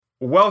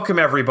Welcome,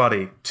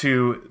 everybody,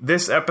 to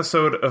this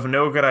episode of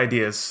No Good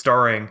Ideas,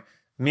 starring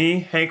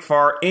me, Hank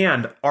Farr,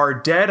 and our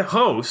dead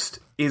host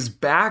is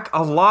back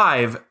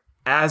alive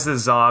as a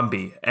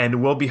zombie,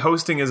 and will be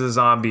hosting as a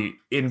zombie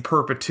in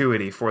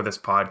perpetuity for this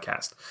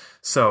podcast.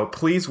 So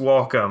please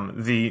welcome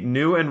the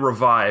new and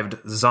revived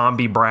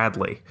Zombie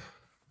Bradley.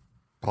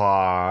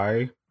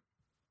 Hi.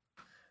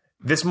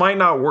 This might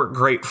not work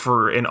great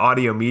for an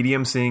audio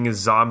medium, seeing as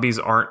zombies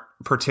aren't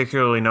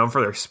particularly known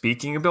for their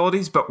speaking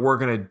abilities, but we're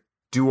going to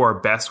do our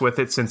best with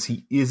it since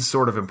he is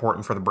sort of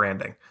important for the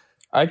branding.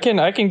 I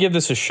can give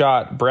this a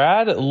shot.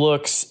 Brad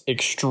looks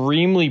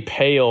extremely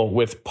pale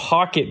with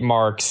pocket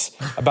marks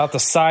about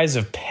the size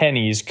of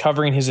pennies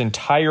covering his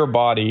entire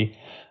body.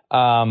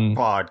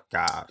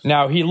 Podcast.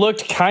 Now, he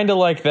looked kind of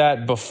like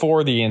that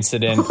before the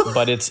incident,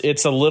 but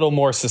it's a little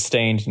more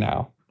sustained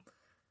now.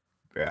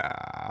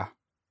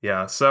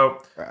 Yeah.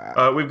 So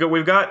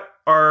we've got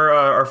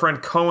our friend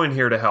Cohen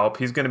here to help.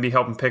 He's going to be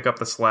helping pick up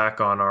the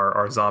slack on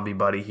our zombie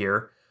buddy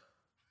here.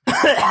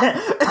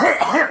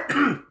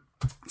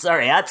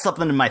 Sorry, I had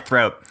something in my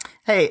throat.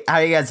 Hey, how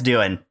you guys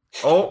doing?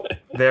 Oh,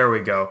 there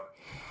we go.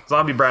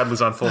 Zombie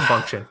Bradley's on full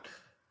function.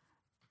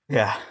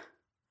 Yeah,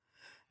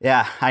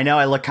 I know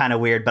I look kind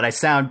of weird, but I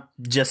sound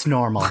just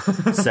normal.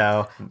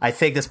 So I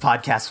think this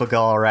podcast will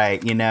go all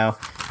right, you know?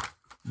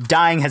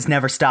 Dying has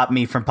never stopped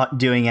me from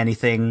doing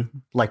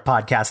anything like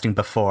podcasting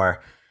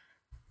before.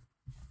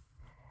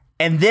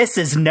 And this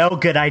is No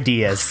Good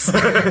Ideas.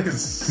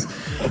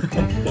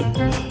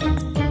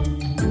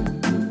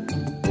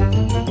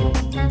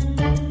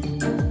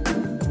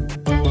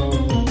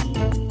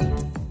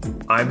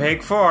 I'm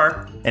Hank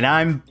Farr. And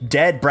I'm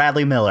Dead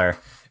Bradley Miller.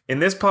 In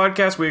this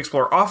podcast, we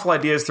explore awful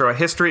ideas throughout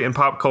history and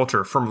pop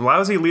culture. From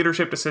lousy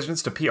leadership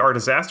decisions to PR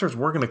disasters,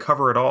 we're going to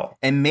cover it all.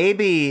 And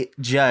maybe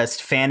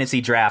just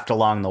fantasy draft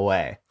along the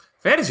way.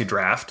 Fantasy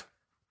draft?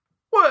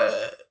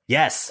 What?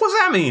 Yes. What's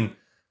that mean?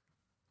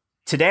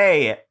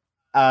 Today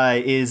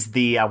is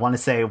the, I want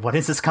to say, what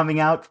is this coming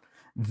out?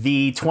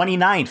 The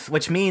 29th,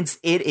 which means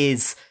it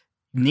is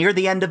near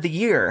the end of the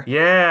year.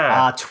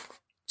 Yeah.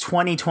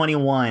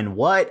 2021.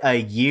 What a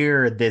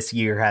year this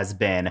year has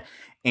been.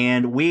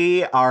 And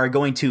we are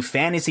going to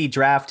fantasy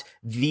draft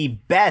the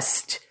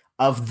best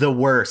of the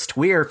worst.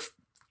 We are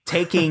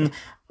taking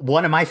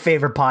one of my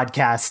favorite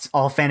podcasts,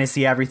 All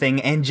Fantasy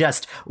Everything, and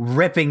just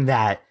ripping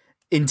that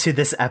into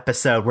this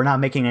episode. We're not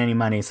making any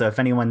money, so if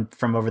anyone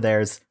from over there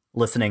is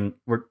listening,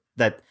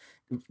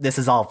 this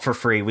is all for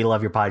free. We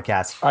love your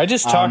podcast. I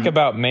just talk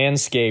about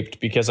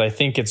Manscaped because I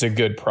think it's a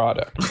good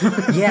product.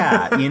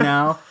 Yeah, you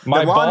know, my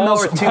the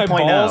Lawnmower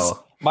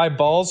 2.0. My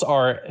balls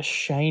are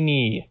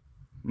shiny.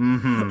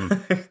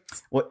 Mm-hmm.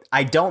 Well,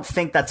 I don't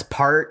think that's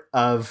part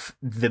of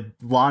the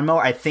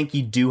lawnmower. I think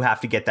you do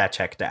have to get that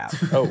checked out.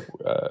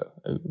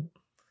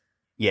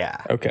 Yeah.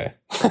 Okay.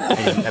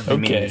 I've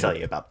been meaning to tell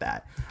you about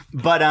that.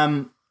 But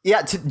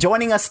yeah,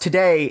 joining us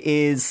today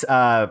is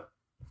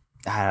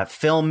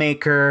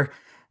filmmaker,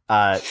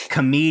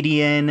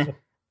 comedian,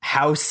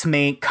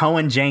 housemate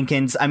Cohen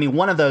Jenkins. I mean,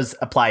 one of those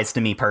applies to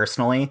me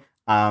personally.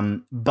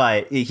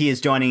 But he is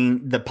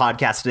joining the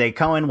podcast today.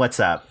 Cohen, what's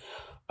up?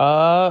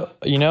 I'm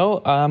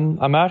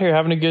out here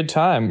having a good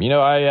time. You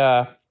know,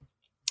 I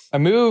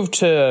moved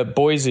to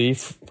Boise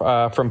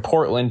from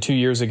Portland 2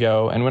 years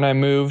ago. And when I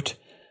moved,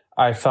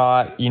 I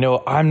thought, you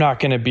know, I'm not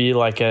going to be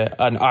like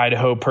an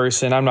Idaho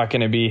person. I'm not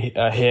going to be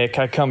a hick.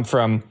 I come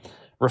from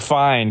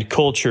refined,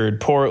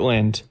 cultured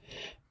Portland.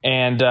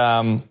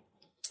 And,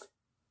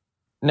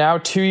 now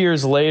 2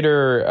 years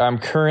later, I'm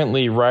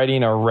currently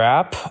writing a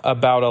rap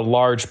about a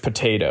large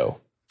potato.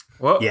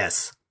 Whoa.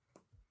 Yes.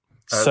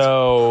 That's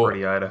so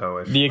pretty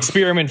Idaho-ish. The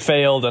experiment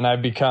failed and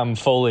I've become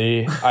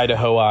fully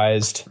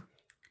Idahoized.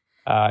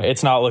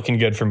 It's not looking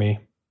good for me.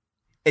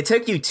 It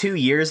took you 2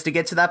 years to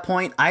get to that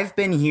point. I've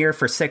been here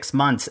for 6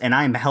 months and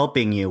I'm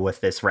helping you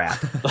with this rap.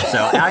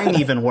 So I'm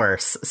even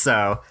worse.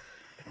 So,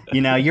 you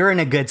know, you're in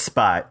a good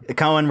spot.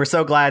 Cohen, we're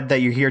so glad that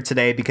you're here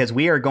today because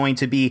we are going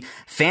to be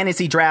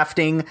fantasy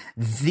drafting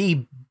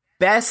the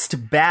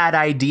best bad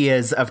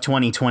ideas of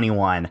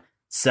 2021.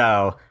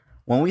 So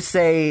when we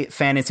say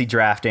fantasy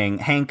drafting,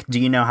 Hank, do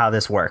you know how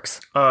this works?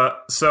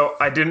 So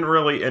I didn't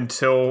really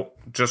until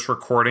just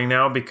recording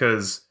now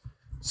because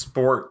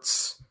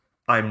sports,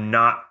 I'm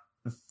not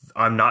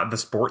the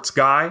sports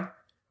guy.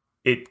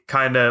 It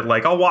kind of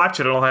like, I'll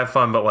watch it and I'll have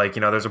fun, but like,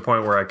 you know, there's a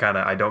point where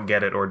I don't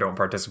get it or don't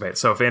participate.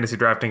 So fantasy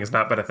drafting has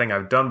not been a thing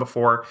I've done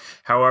before.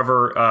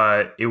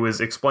 However, it was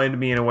explained to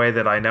me in a way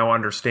that I now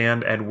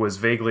understand and was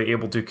vaguely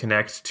able to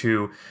connect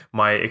to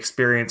my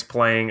experience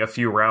playing a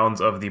few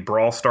rounds of the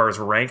Brawl Stars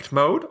ranked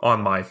mode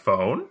on my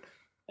phone.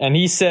 And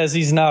he says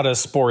he's not a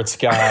sports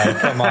guy.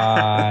 Come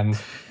on.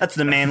 That's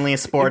the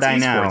manliest sport I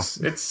know.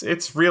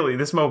 It's really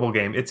this mobile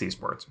game. It's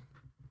esports.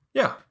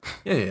 Yeah.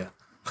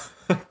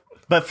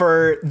 But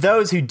for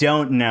those who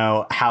don't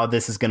know how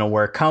this is going to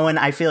work, Cohen,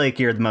 I feel like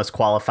you're the most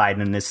qualified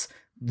in this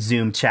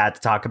Zoom chat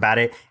to talk about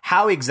it.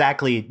 How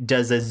exactly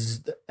does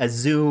a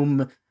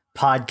Zoom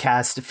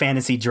podcast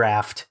fantasy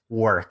draft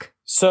work?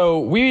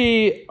 So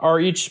we are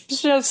each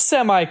just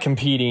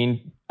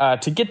semi-competing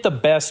to get the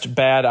best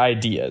bad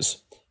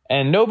ideas.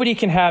 And nobody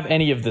can have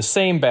any of the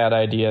same bad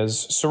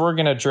ideas. So we're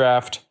going to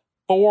draft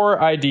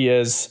 4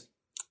 ideas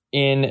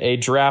in a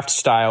draft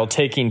style,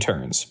 taking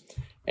turns.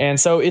 And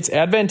so it's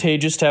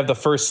advantageous to have the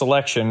first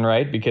selection,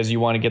 right? Because you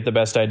want to get the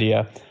best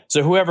idea.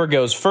 So whoever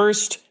goes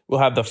first will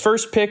have the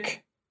first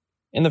pick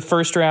in the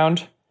first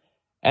round.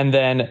 And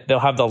then they'll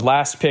have the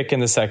last pick in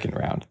the second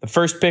round. The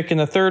first pick in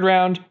the third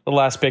round, the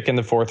last pick in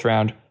the fourth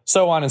round,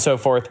 so on and so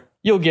forth.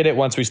 You'll get it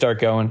once we start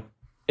going.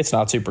 It's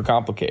not super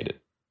complicated.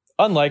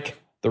 Unlike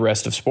the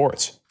rest of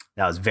sports.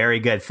 That was very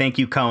good. Thank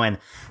you, Cohen.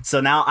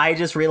 So now I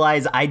just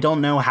realized I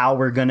don't know how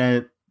we're going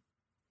to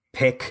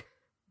pick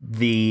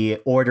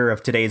the order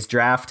of today's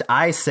draft.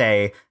 I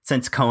say,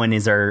 since Cohen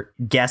is our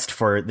guest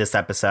for this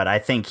episode, I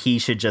think he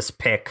should just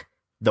pick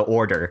the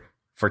order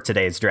for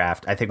today's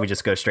draft. I think we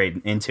just go straight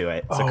into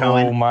it. So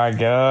Cohen, oh my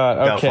God.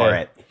 Okay. Go for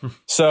it.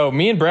 So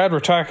me and Brad were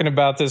talking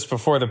about this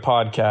before the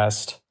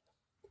podcast,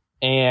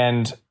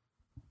 and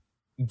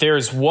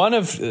there's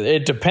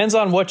it depends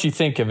on what you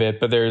think of it,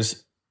 but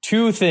there's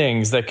 2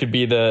 things that could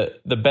be the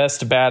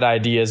best bad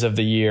ideas of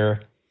the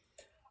year.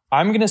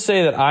 I'm going to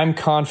say that I'm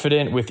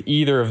confident with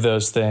either of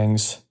those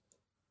things.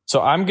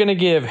 So I'm going to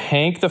give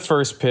Hank the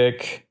first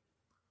pick.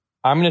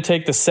 I'm going to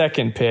take the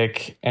second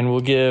pick, and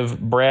we'll give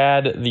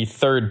Brad the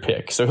third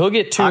pick. So he'll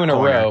get 2 in a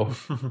row,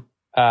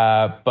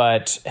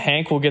 but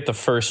Hank will get the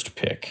first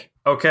pick.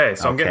 Okay,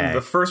 so I'm getting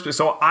the first pick.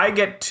 So I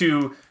get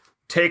to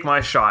take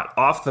my shot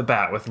off the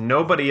bat with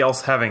nobody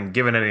else having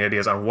given any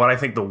ideas on what I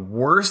think the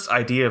worst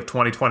idea of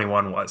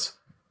 2021 was.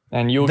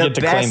 And you'll get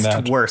to claim that.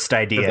 The best worst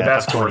idea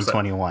of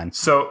 2021.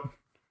 So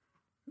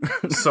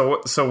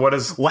what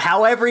is... Well,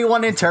 however you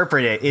want to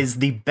interpret it is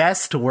the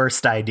best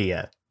worst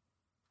idea.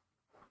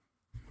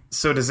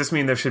 So does this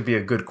mean there should be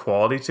a good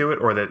quality to it,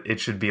 or that it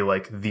should be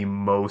like the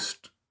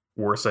most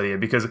worst idea?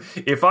 Because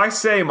if I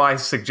say my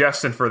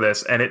suggestion for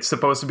this and it's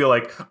supposed to be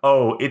like,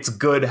 oh, it's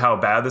good how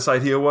bad this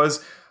idea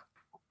was,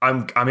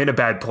 I'm in a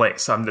bad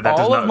place.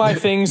 All of my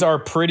things are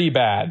pretty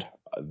bad.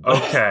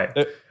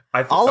 Okay.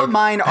 All of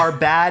mine are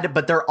bad,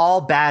 but they're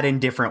all bad in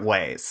different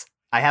ways.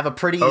 I have a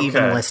pretty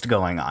even list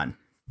going on.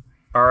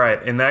 All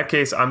right. In that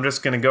case, I'm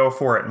just going to go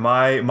for it.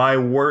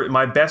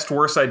 My best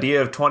worst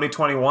idea of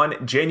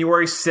 2021,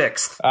 January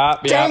 6th.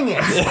 Dang it.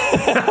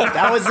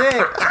 That was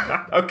it.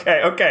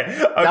 Okay.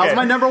 That was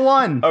my number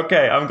 1.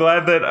 Okay. I'm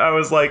glad that I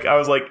was like,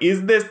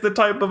 is this the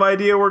type of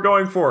idea we're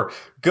going for?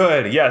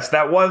 Good. Yes,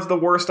 that was the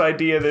worst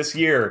idea this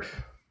year.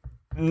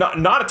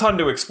 Not a ton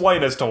to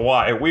explain as to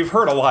why. We've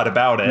heard a lot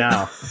about it.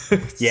 No.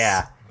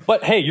 Yeah.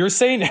 But hey, you're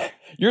saying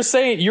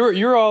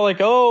you're all like,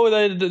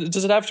 oh,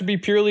 does it have to be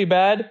purely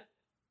bad?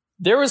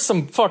 There was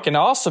some fucking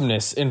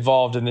awesomeness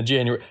involved in the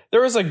January.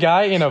 There was a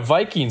guy in a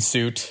Viking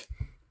suit.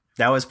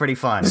 That was pretty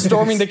fun.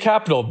 Storming the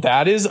Capitol.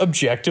 That is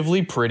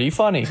objectively pretty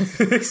funny.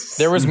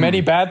 There was many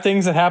bad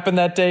things that happened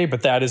that day,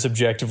 but that is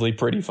objectively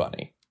pretty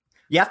funny.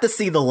 You have to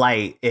see the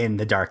light in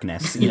the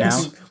darkness, you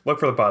know? Look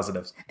for the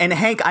positives. And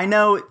Hank, I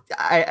know,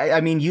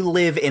 I mean, you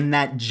live in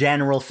that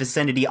general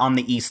vicinity on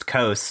the East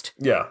Coast.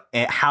 Yeah.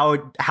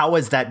 How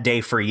was that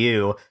day for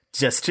you,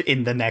 just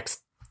in the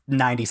next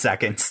 90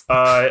 seconds?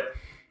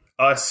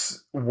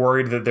 Us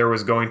worried that there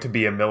was going to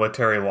be a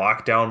military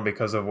lockdown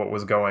because of what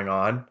was going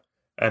on,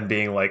 and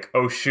being like,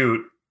 oh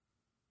shoot,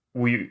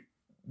 we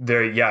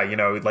didn't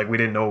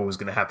know what was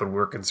going to happen. We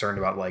were concerned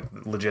about like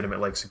legitimate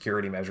like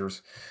security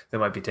measures that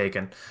might be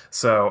taken.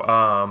 So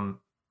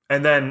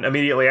and then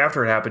immediately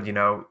after it happened,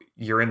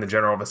 you're in the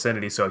general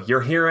vicinity, so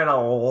you're hearing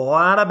a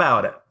lot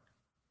about it.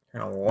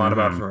 About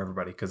it from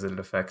everybody, because it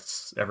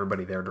affects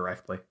everybody there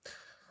directly.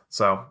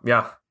 So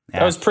yeah.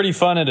 That was pretty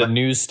fun at a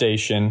news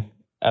station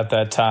at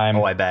that time.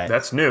 Oh, I bet.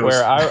 That's news.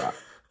 Where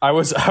I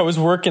was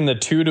working the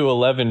 2 to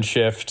 11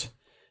 shift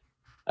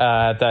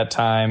at that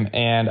time,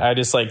 and I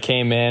just like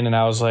came in and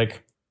I was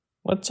like,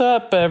 "What's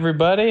up,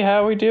 everybody?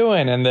 How we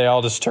doing?" And they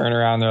all just turn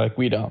around. They're like,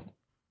 "We don't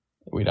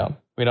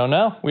know. We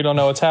don't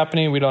know what's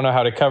happening. We don't know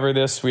how to cover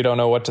this. We don't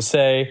know what to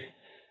say."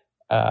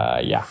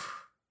 Yeah.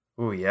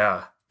 Ooh,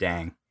 yeah.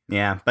 Dang.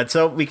 Yeah. But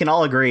so we can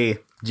all agree,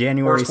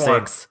 January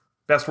 6th.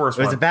 Best worst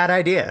one. It was a bad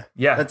idea.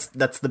 Yeah.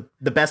 That's the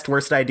best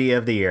worst idea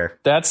of the year.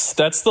 That's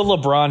the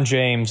LeBron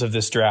James of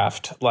this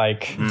draft.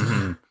 Like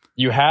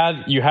you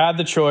had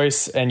the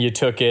choice and you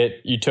took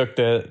it. You took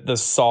the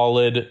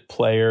solid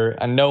player,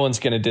 and no one's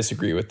going to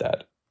disagree with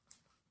that.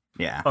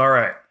 Yeah. All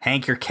right.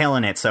 Hank, you're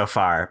killing it so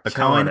far. But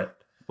Cohen,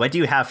 what do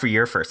you have for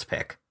your first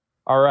pick?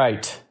 All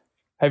right.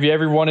 Have you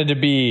ever wanted to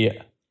be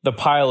the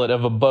pilot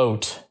of a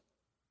boat?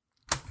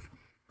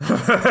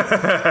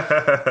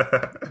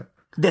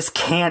 This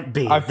can't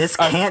be. This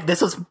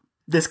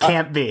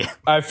can't be.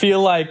 I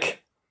feel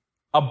like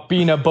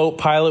being a boat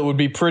pilot would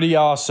be pretty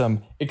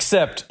awesome,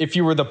 except if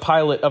you were the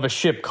pilot of a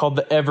ship called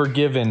the Ever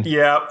Given.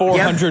 Yep.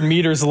 400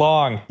 meters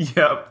long.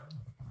 Yep.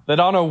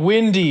 That on a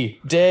windy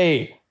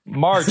day,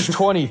 March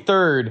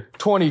 23rd,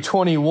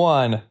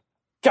 2021,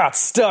 got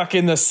stuck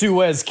in the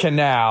Suez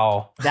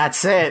Canal.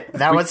 That's it.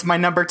 That was my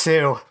number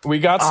 2. We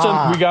got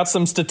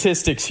some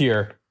statistics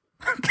here.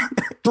 You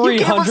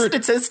gave us 300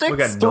 statistics? We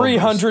got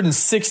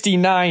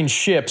 369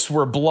 ships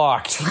were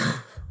blocked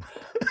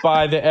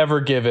by the Ever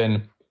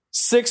Given.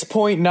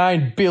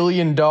 $6.9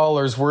 billion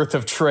worth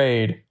of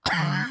trade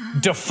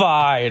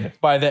defied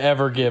by the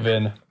Ever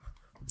Given.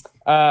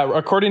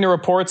 According to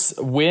reports,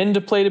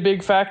 wind played a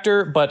big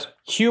factor, but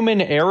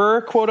human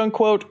error, quote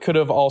unquote, could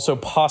have also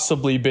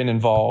possibly been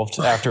involved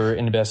after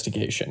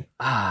investigation.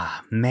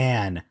 Ah,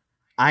 man.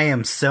 I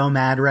am so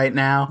mad right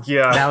now.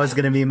 Yeah. That was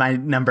going to be my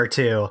number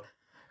 2.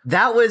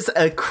 That was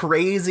a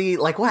crazy,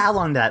 like, well, how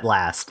long did that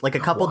last? Like a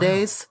couple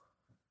days?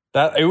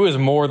 That it was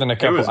more than a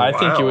couple. was I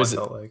think it wild, was. I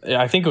felt like.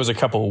 I think it was a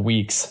couple of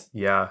weeks.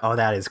 Yeah. Oh,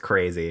 that is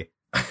crazy.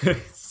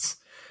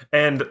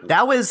 And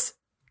That was,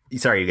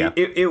 sorry, you go.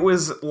 it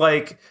was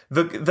like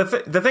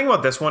the thing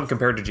about this one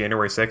compared to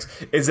January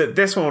 6th is that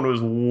this one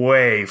was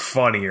way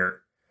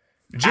funnier.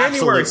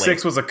 January Absolutely.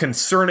 6th was a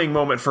concerning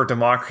moment for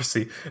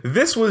democracy.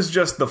 This was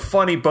just the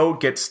funny boat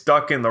gets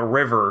stuck in the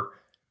river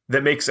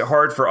that makes it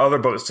hard for other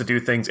boats to do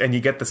things, and you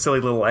get the silly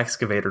little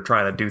excavator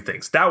trying to do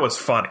things. That was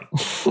funny.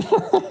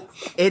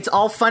 It's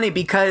all funny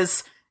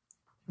because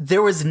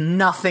there was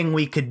nothing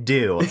we could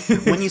do.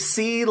 When you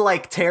see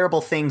like terrible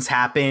things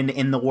happen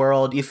in the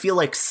world, you feel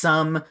like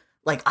oh,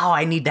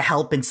 I need to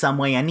help in some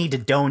way. I need to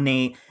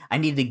donate. I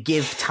need to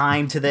give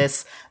time to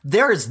this.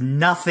 There is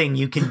nothing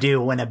you can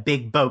do when a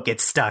big boat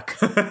gets stuck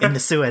in the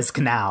Suez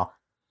Canal.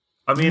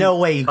 I mean, No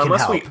way you can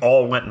unless help. we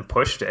all went and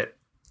pushed it,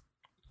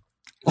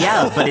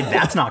 Yeah, but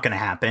that's not going to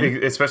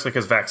happen. especially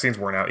because vaccines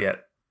weren't out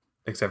yet,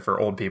 except for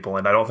old people,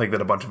 and I don't think that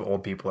a bunch of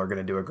old people are going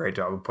to do a great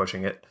job of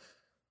pushing it.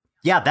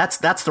 Yeah,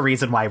 that's the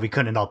reason why we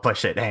couldn't all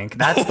push it, Hank.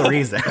 That's the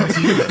reason.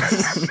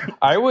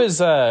 I was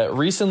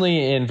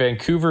recently in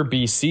Vancouver,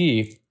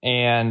 BC,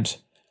 and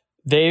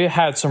they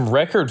had some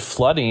record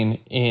flooding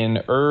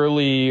in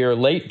early or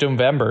late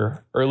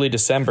November, early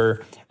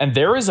December, and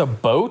there is a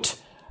boat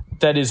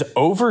that is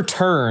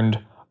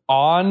overturned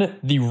on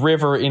the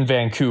river in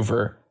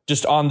Vancouver,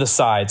 just on the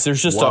sides.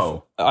 There's just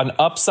an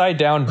upside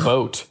down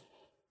boat.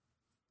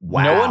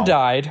 Wow. No one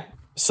died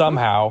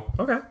somehow.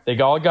 Okay. They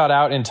all got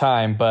out in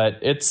time, but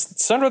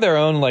it's under their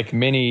own like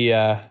mini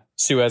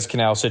Suez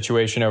Canal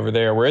situation over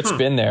there, where it's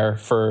been there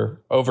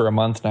for over a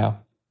month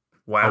now.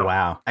 Wow. Oh,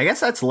 wow. I guess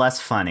that's less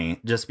funny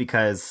just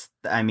because,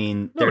 I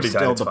mean, Nobody there's died,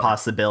 still it's the fine.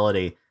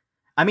 possibility.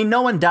 I mean,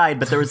 no one died,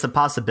 but there was the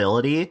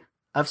possibility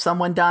of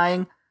someone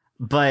dying.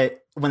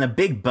 But when a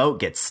big boat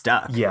gets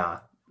stuck, Yeah.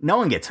 no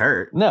one gets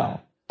hurt.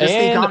 No. Just the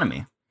And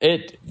economy.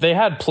 they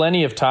had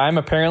plenty of time.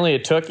 Apparently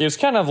it was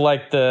kind of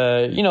like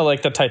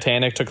like the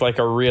Titanic took like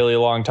a really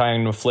long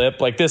time to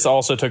flip. Like this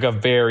also took a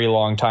very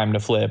long time to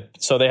flip.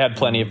 So they had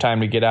plenty of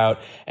time to get out.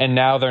 And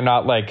now they're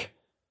not like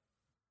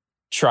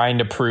trying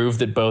to prove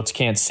that boats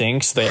can't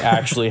sink. So they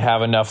actually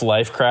have enough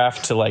life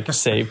craft to like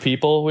save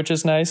people, which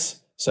is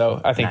nice.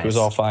 So I think it was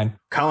Nice. all fine.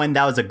 Cohen,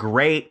 that was a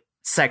great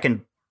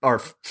second or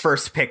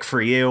first pick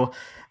for you.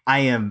 I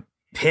am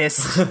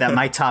pissed that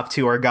my top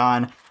 2 are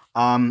gone.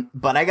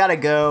 But I gotta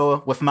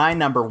go with my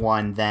number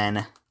 1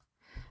 then.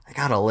 I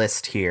got a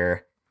list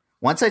here.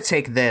 Once I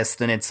take this,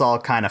 then it's all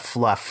kind of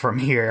fluff from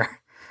here.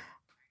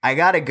 I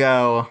gotta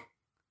go.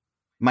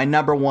 My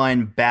number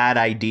 1 bad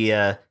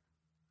idea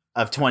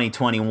of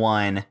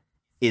 2021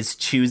 is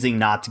choosing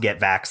not to get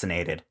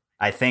vaccinated.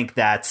 I think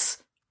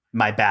that's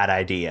my bad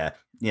idea.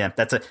 Yeah,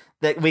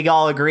 that we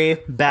all agree.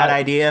 Bad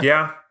idea.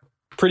 Yeah.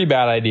 Pretty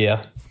bad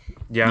idea.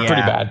 Yeah. Yeah.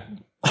 Pretty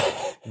bad.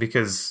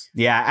 Because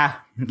Yeah.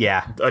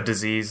 Yeah. a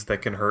disease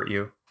that can hurt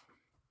you,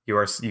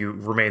 you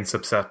remain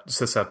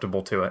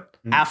susceptible to it.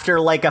 After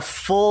like a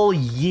full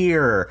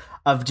year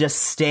of just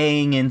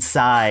staying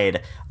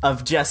inside,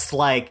 of just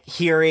like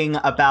hearing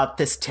about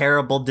this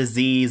terrible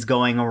disease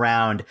going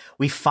around,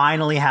 we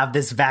finally have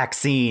this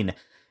vaccine.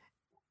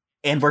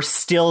 And we're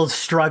still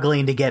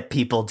struggling to get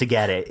people to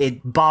get it.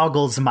 It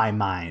boggles my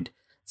mind.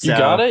 So,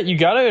 You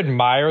gotta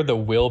admire the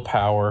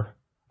willpower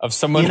of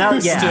someone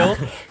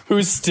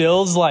who's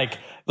still like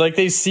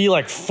they see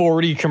like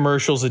 40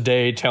 commercials a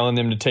day telling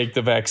them to take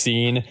the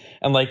vaccine,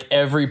 and like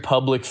every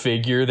public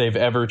figure they've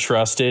ever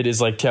trusted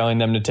is like telling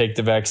them to take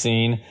the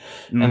vaccine,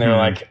 and they're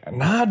like,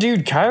 nah,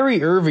 dude,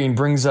 Kyrie Irving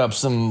brings up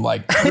some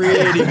like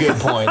pretty good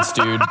points,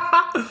 dude.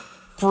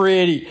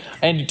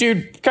 And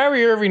dude,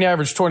 Kyrie Irving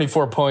averaged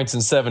 24 points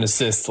and 7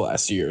 assists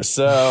last year,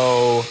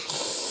 so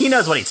he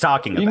knows what he's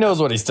talking about. he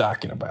knows what he's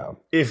talking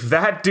about. If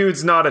that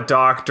dude's not a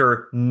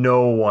doctor,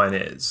 no one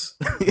is.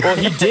 Well,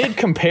 he did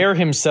compare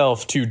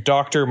himself to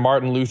Dr.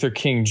 Martin Luther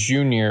King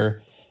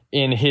Jr.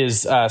 in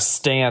his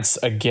stance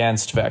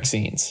against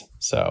vaccines.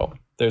 So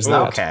there's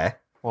that. Okay.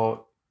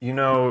 Well, you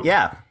know,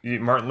 Yeah.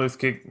 Martin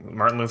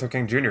Luther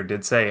King Jr.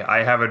 did say,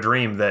 "I have a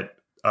dream that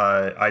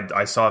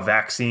I saw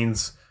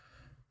vaccines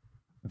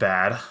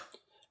bad."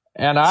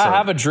 And I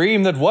have a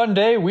dream that one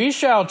day we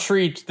shall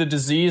treat the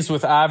disease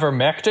with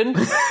ivermectin.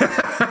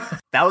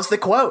 That was the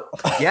quote.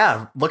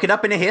 Yeah, look it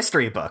up in a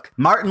history book.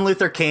 Martin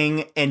Luther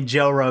King and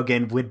Joe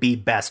Rogan would be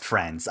best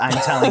friends. I'm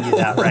telling you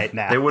that right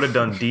now. They would have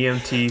done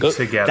DMT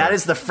together. That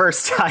is the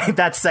first time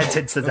that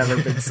sentence has ever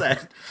been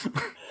said.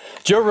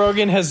 Joe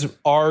Rogan has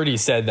already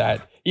said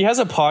that. He has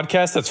a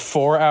podcast that's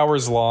 4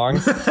 hours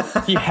long.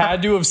 He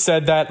had to have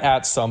said that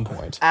at some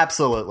point.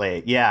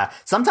 Absolutely. Yeah.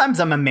 Sometimes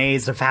I'm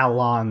amazed of how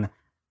long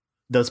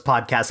those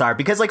podcasts are,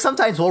 because like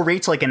sometimes we'll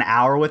reach like an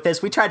hour with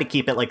this. We try to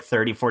keep it like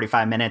 30,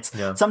 45 minutes.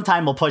 Yeah.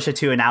 Sometime we'll push it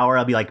to an hour.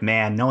 I'll be like,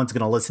 man, no one's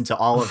going to listen to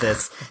all of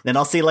this. Then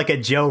I'll see like a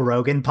Joe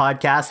Rogan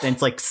podcast and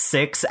it's like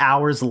 6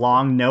 hours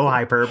long, no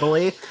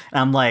hyperbole.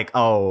 And I'm like,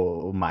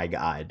 oh my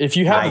God. If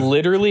you have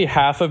literally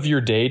half of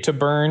your day to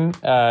burn,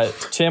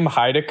 Tim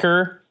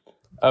Heidecker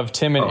of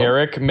Tim and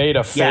Eric made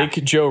a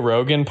fake Joe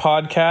Rogan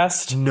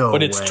podcast. No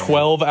but it's way.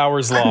 12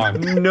 hours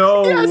long.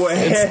 No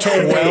way. It's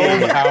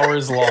 12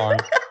 hours long.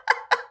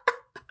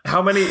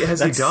 How many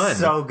has he done?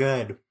 So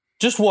good.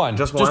 Just one.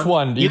 Just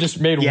one? He just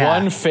made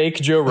one fake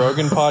Joe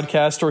Rogan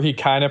podcast where he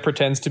kind of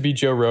pretends to be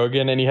Joe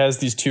Rogan, and he has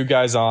these two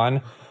guys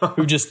on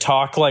who just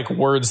talk like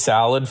word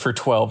salad for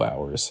 12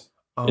 hours.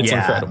 It's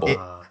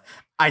incredible.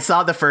 I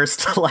saw the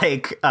first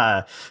like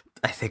I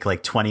think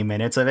like 20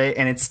 minutes of it,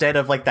 and instead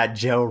of like that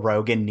Joe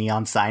Rogan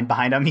neon sign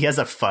behind him, he has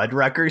a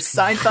Fuddruckers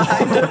sign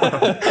behind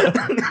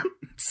him.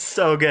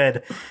 So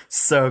good.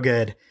 So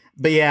good.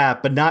 But yeah,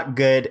 but not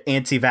good.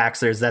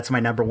 Anti-vaxxers. That's my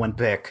number one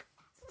pick.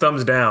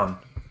 Thumbs down.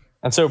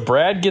 And so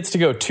Brad gets to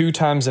go 2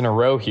 times in a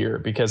row here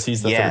because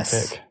he's the third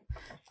pick.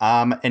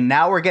 And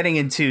now we're getting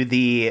into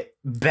the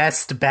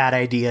best bad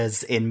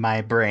ideas in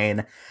my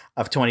brain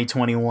of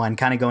 2021,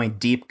 kind of going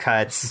deep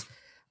cuts.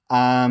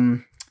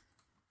 I'm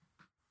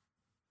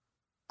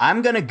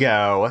going to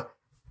go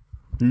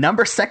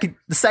the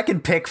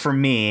second pick for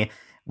me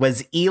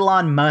was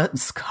Elon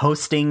Musk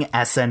hosting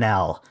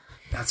SNL.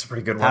 That's a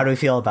pretty good one. How do we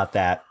feel about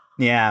that?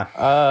 Yeah.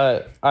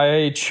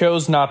 I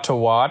chose not to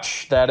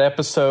watch that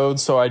episode,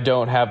 so I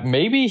don't have.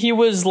 Maybe he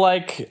was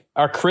like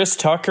a Chris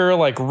Tucker,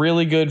 like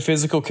really good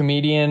physical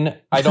comedian.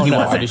 I don't know.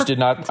 I just did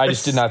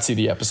not see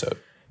the episode.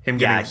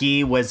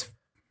 He was.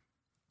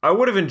 I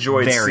would have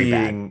enjoyed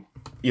seeing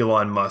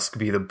Elon Musk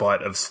be the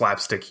butt of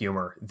slapstick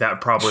humor.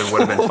 That probably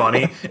would have been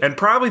funny, and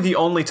probably the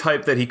only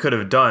type that he could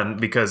have done,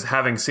 because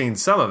having seen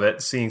some of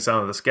it, seeing some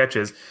of the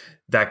sketches,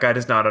 that guy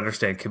does not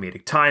understand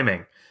comedic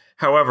timing.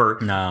 However,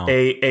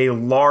 a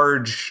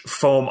large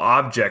foam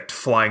object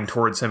flying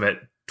towards him at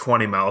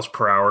 20 miles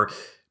per hour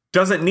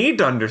doesn't need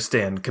to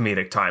understand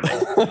comedic timing.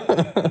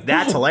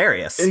 That's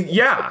hilarious.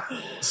 Yeah.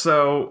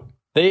 So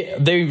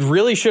they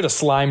really should have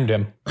slimed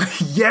him.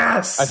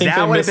 Yes. I think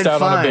they missed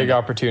out on a big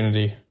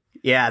opportunity.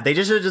 Yeah, they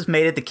should have just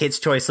made it the Kids'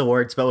 Choice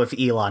Awards, but with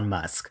Elon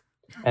Musk.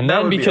 And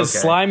then because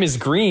slime is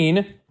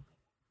green,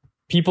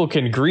 people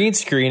can green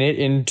screen it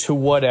into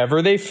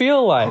whatever they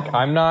feel like.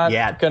 I'm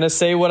not going to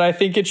say what I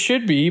think it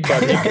should be,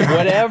 but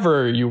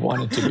whatever you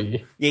want it to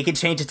be. You can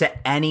change it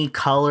to any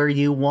color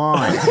you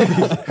want.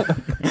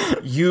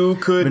 You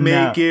could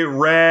make it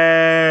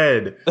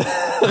red.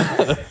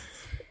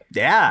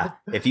 Yeah,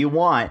 if you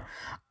want.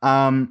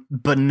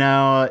 But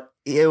no,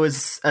 it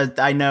was,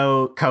 I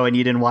know, Cohen,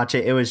 you didn't watch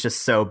it. It was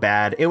just so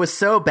bad. It was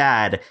so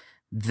bad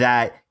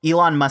that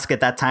Elon Musk at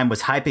that time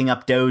was hyping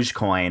up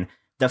Dogecoin.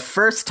 The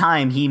first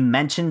time he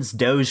mentions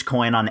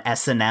Dogecoin on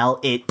SNL,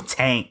 it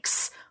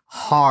tanks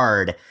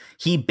hard.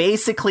 He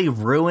basically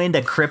ruined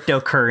a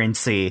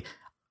cryptocurrency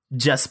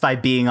just by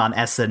being on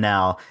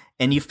SNL.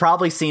 And you've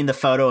probably seen the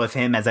photo of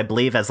him as, I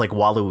believe, as like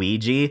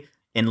Waluigi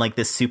in like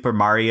this Super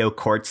Mario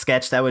court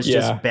sketch that was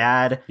just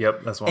bad.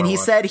 Yep, that's one. And he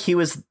said he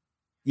was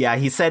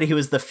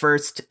the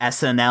first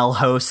SNL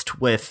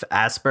host with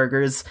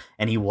Asperger's,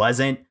 and he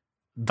wasn't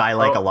by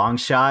like a long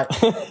shot.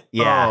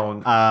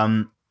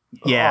 Yeah.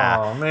 Yeah.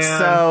 Oh, man.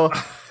 So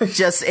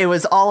just, it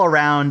was all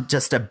around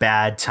just a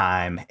bad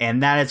time.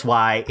 And that is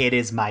why it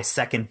is my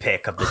second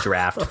pick of the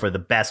draft for the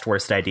best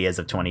worst ideas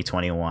of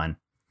 2021.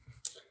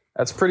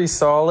 That's pretty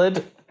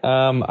solid.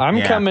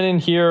 I'm coming in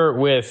here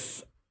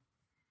with,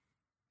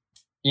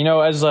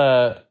 as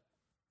a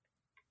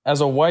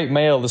white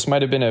male, this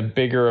might have been a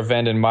bigger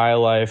event in my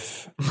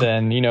life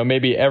than,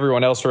 maybe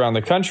everyone else around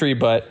the country,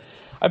 but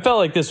I felt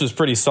like this was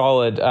pretty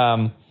solid.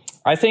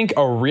 I think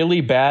a really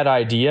bad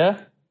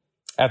idea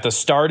at the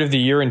start of the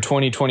year in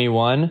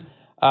 2021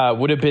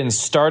 would have been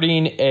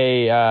starting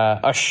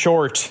a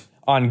short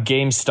on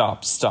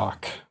GameStop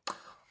stock.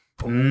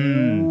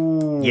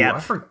 Yeah,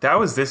 that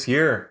was this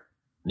year.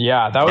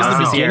 Yeah, that was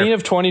the beginning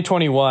of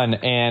 2021,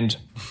 and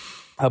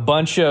a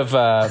bunch of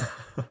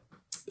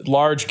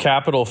large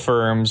capital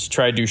firms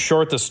tried to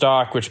short the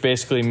stock, which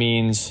basically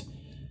means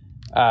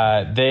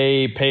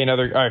they pay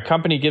a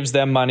company gives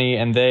them money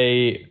and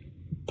they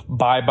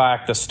buy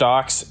back the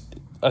stocks,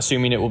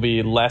 assuming it will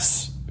be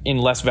less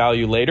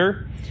value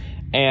later.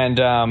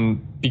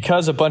 And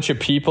because a bunch of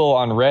people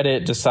on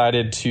Reddit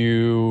decided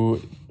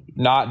to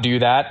not do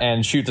that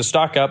and shoot the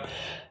stock up,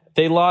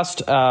 they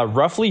lost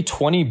roughly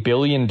 $20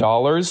 billion.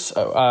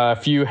 A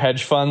few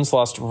hedge funds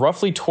lost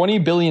roughly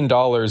 $20 billion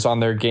on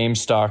their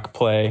GameStop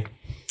play.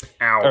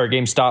 Or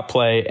GameStop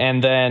play.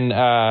 And then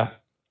a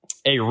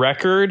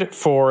record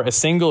for a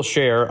single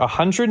share,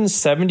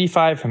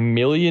 175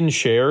 million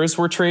shares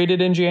were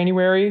traded in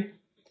January.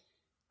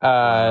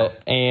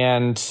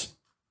 And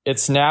it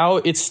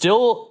started at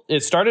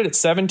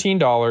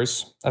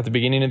 $17 at the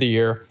beginning of the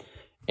year.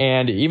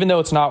 And even though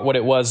it's not what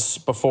it was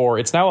before,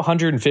 it's now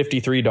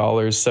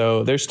 $153.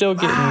 So they're still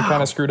getting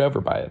kind of screwed over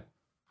by it.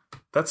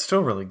 That's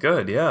still really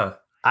good. Yeah.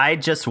 I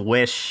just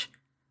wish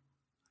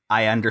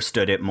I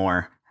understood it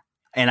more.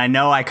 And I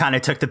know I kind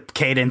of took the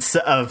cadence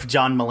of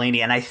John Mulaney,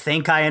 and I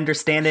think I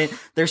understand it.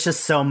 There's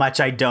just so much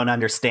I don't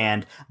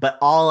understand. But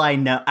all I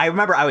know, I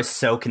remember I was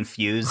so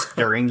confused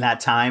during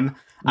that time.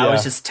 I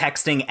was just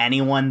texting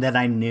anyone that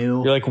I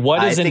knew. You're like,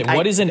 what is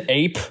an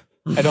ape?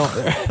 I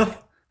don't.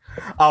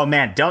 Oh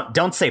man,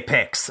 don't say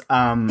pics.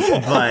 But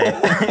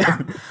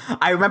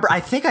I remember, I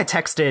think I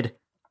texted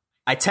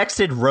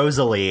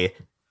Rosalie,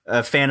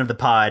 a fan of the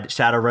pod,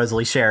 shout out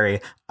Rosalie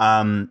Sherry,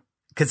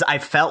 because I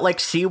felt like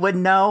she would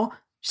know.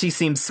 She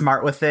seems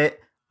smart with it,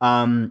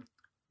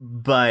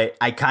 but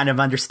I kind of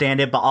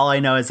understand it. But all I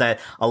know is that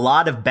a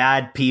lot of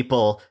bad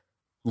people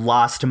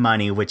lost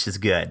money, which is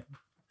good.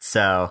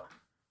 So,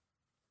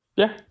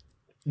 yeah,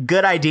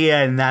 good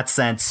idea in that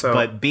sense.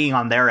 But being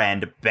on their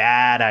end,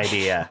 bad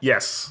idea.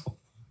 Yes,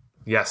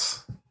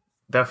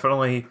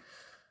 definitely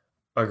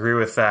agree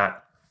with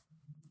that.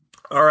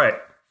 All right,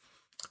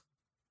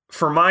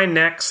 for my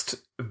next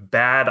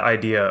bad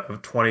idea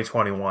of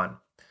 2021,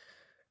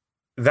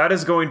 that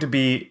is going to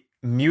be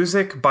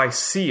music by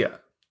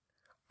Sia.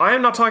 I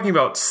am not talking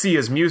about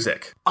Sia's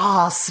music.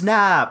 Oh,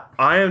 snap.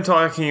 I am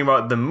talking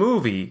about the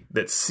movie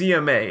that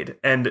Sia made.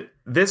 And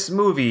this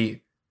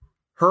movie,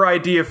 her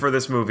idea for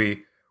this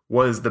movie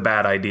was the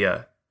bad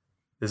idea.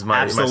 This is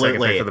my second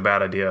pick for the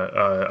bad idea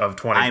of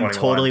 2021. I'm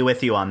totally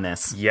with you on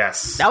this.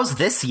 Yes. That was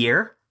this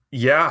year?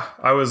 Yeah.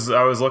 I was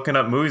looking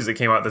up movies that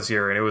came out this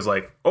year, and it was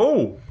like,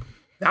 oh,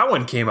 that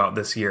one came out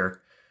this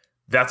year.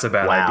 That's a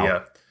bad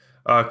idea.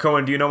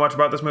 Cohen, do you know much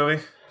about this movie?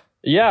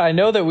 Yeah, I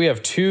know that we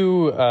have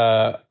 2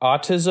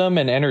 autism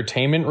and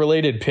entertainment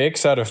related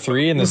picks out of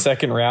 3 in the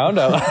second round.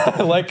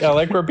 I like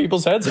where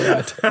people's heads are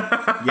at.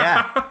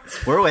 Yeah,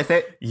 we're with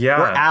it. Yeah,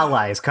 we're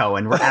allies,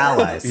 Cohen. We're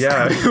allies.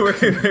 Yeah,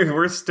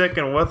 we're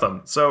sticking with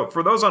them. So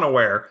for those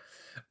unaware,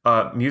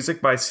 music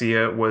by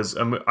Sia was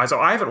so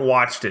I haven't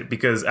watched it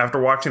because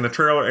after watching the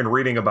trailer and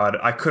reading about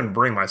it, I couldn't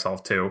bring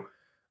myself to.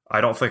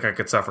 I don't think I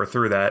could suffer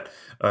through that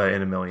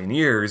in a million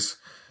years.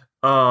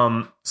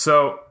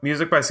 So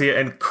music by Sia,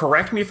 and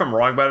correct me if I'm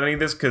wrong about any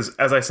of this, because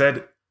as I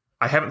said,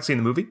 I haven't seen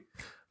the movie.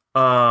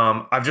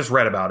 I've just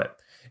read about it.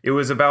 It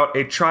was about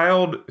a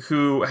child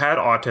who had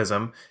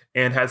autism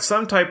and had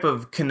some type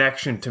of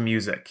connection to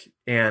music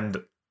and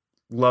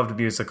loved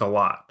music a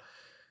lot.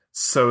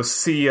 So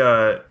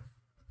Sia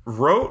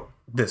wrote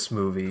this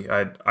movie.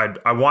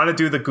 I want to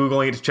do the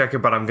Googling to check it,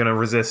 but I'm going to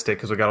resist it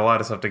because we got a lot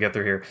of stuff to get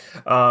through here.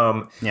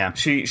 Yeah.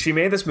 She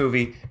made this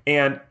movie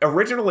and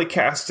originally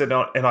casted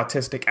an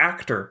autistic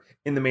actor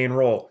in the main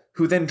role,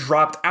 who then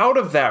dropped out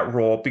of that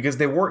role because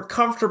they weren't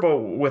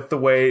comfortable with the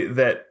way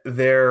that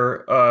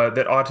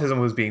that autism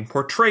was being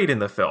portrayed in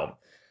the film.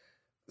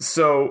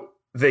 So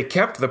they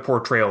kept the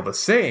portrayal the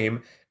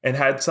same and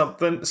had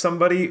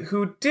somebody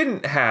who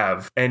didn't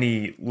have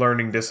any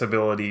learning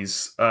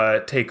disabilities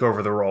take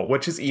over the role,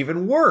 which is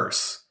even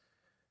worse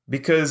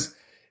because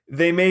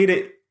they made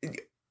it.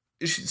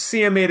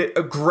 Sia made it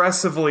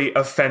aggressively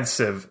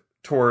offensive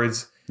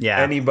towards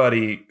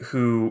anybody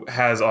who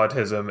has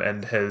autism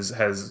and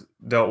has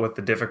dealt with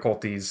the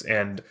difficulties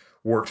and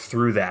worked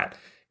through that.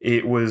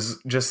 It was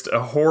just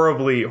a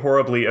horribly,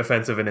 horribly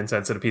offensive and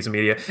insensitive piece of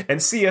media.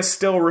 And Sia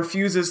still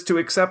refuses to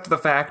accept the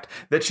fact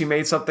that she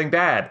made something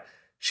bad.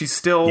 She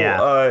still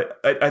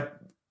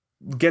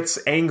gets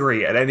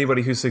angry at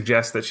anybody who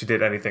suggests that she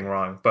did anything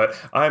wrong. But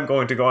I'm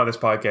going to go on this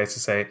podcast to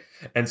say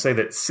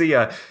that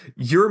Sia,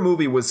 your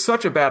movie was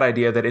such a bad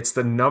idea that it's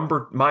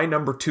my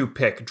number 2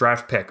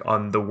 draft pick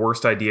on the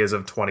worst ideas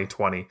of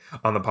 2020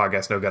 on the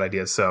podcast No Good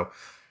Ideas. So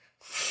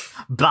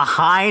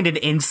behind an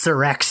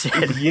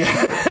insurrection.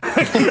 Yeah.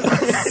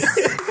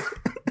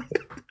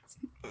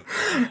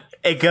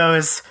 It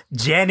goes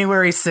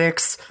January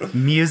 6th,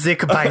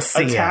 music by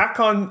Sia.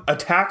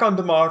 Attack on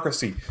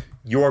Democracy,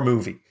 your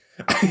movie.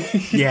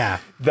 Yeah.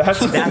 That's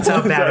how bad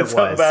it was. That's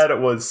how bad it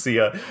was,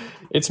 Sia.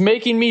 It's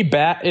making me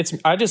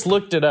I just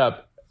looked it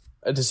up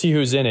to see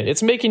who's in it.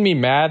 It's making me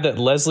mad that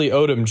Leslie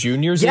Odom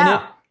Jr.'s in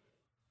it.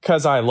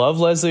 Because I love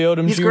Leslie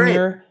Odom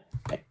Jr.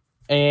 Great.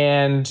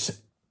 And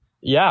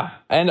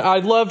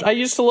I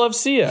used to love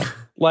Sia.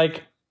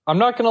 Like, I'm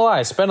not going to lie.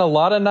 I spent a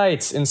lot of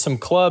nights in some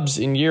clubs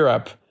in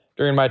Europe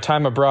during my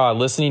time abroad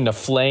listening to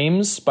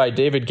Flames by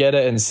David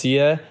Guetta and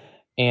Sia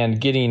and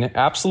getting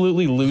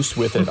absolutely loose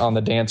with it on the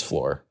dance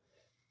floor.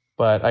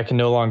 But I can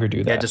no longer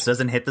do that. Yeah, it just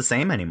doesn't hit the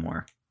same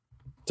anymore.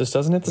 Just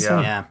doesn't hit the same.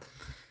 Yeah.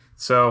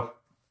 So,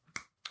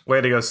 way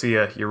to go,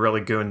 Sia. You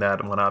really gooned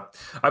that one up.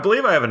 I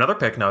believe I have another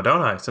pick now,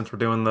 don't I? Since we're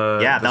doing the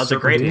that was a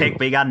great pick,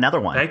 but you got another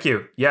one. Thank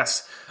you.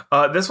 Yes.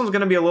 This one's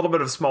going to be a little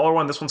bit of a smaller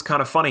one. This one's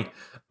kind of funny.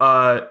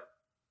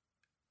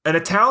 An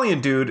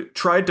Italian dude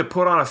tried to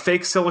put on a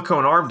fake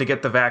silicone arm to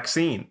get the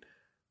vaccine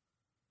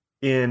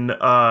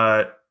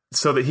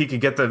so that he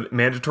could get the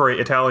mandatory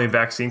Italian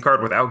vaccine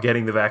card without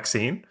getting the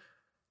vaccine.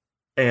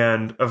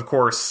 And of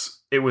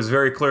course, it was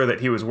very clear that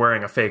he was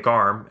wearing a fake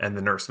arm, and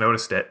the nurse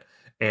noticed it.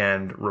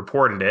 and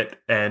reported it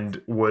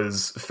and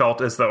was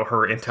felt as though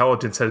her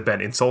intelligence had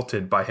been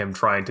insulted by him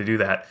trying to do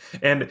that.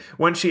 And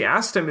when she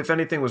asked him if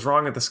anything was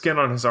wrong with the skin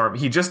on his arm,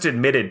 he just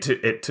admitted to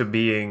it to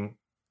being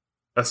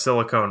a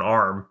silicone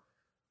arm.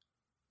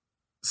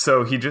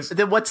 So he just...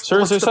 Then what's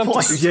Sure, is the there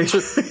point?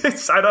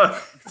 something-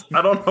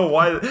 I don't know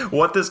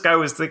what this guy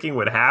was thinking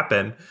would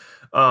happen.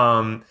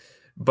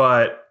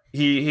 But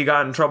he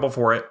got in trouble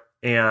for it,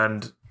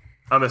 and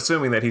I'm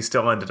assuming that he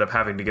still ended up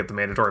having to get the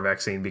mandatory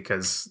vaccine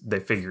because they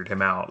figured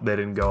him out. They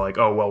didn't go like,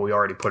 oh, well, we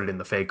already put it in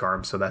the fake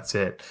arm, so that's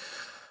it.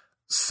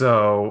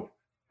 So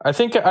I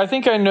think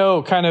I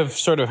know kind of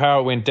sort of how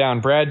it went down.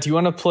 Brad, do you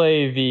want to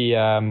play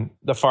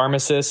the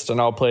pharmacist,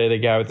 and I'll play the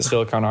guy with the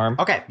silicone arm?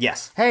 Okay,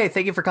 yes. Hey,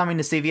 thank you for coming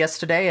to CVS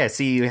today. I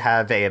see you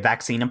have a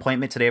vaccine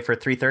appointment today for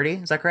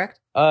 3:30. Is that correct?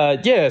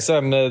 Yes,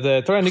 I'm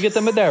trying to get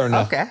the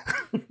Moderna. Okay.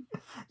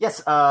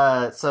 Yes,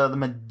 so the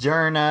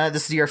Moderna,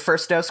 this is your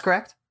first dose,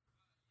 correct?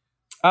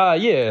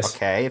 Yes.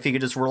 Okay, if you could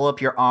just roll up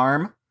your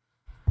arm.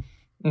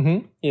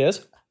 Mm-hmm.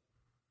 Yes.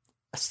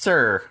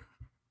 Sir,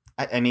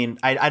 I mean,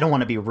 I don't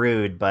want to be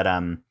rude, but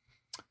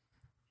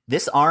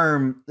this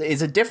arm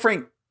is a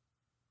different...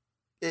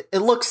 It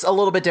looks a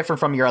little bit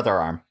different from your other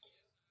arm.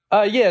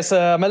 Yes,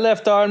 my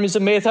left arm is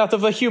made out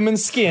of a human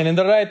skin, and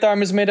the right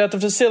arm is made out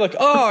of the silicone.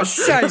 Oh,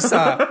 scheisse!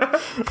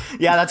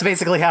 Yeah, that's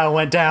basically how it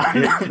went down.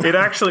 it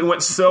actually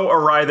went so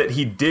awry that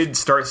he did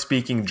start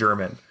speaking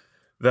German.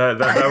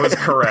 That was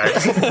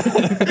correct.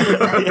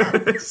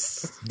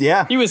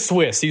 Yeah. He was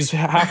Swiss. He's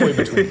halfway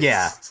between.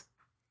 Yeah.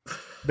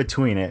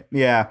 Between it.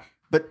 Yeah.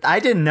 But I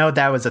didn't know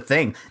that was a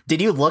thing.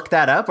 Did you look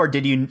that up, or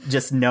did you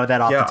just know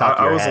that off the top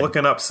of your I was head?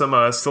 looking up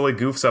some silly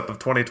goofs up of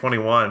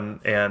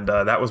 2021, and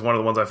that was one of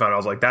the ones I found. I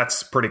was like,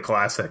 that's pretty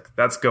classic.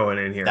 That's going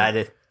in here.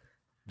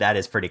 That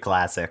is pretty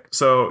classic.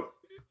 So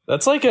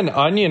That's like an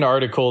Onion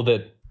article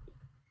that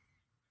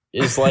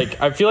is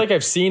like, I feel like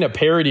I've seen a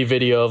parody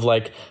video of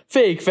like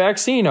fake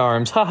vaccine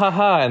arms, ha ha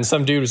ha, and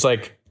some dude was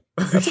like,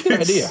 that's a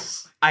good idea.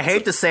 I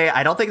hate to say,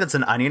 I don't think that's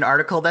an Onion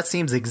article. That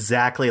seems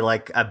exactly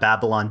like a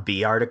Babylon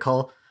Bee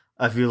article.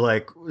 I feel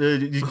like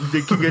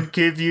they can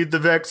give you the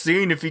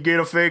vaccine if you get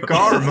a fake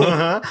arm.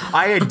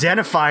 I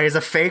identify as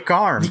a fake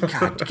arm.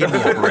 God, give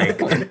me a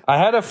break. I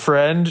had a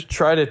friend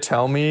try to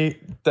tell me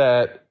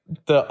that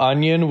the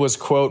Onion was,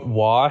 quote,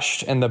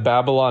 washed and the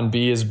Babylon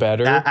Bee is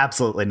better.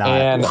 Absolutely not.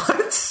 And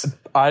what?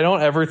 I don't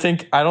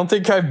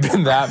think I've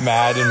been that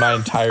mad in my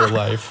entire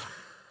life.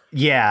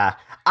 Yeah.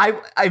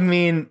 I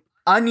mean,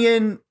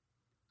 Onion,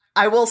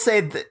 I will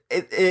say that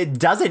it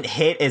doesn't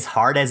hit as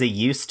hard as it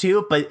used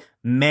to, but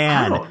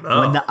man,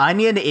 when the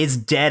Onion is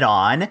dead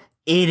on,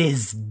 it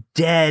is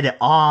dead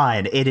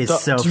on. It is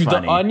so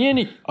funny.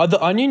 The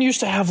Onion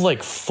used to have like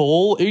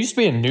it used to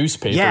be a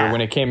newspaper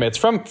when it came. It's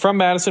from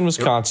Madison,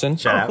 Wisconsin.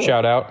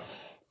 Shout out.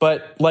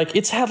 But like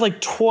it's had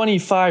like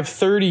 25,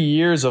 30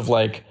 years of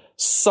like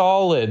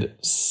solid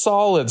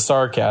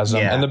sarcasm.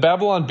 Yeah. And the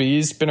Babylon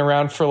Bee's been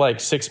around for like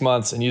 6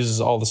 months and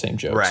uses all the same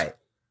jokes. Right.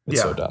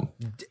 It's so dumb.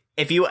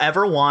 If you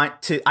ever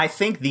want to, I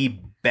think the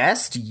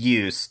best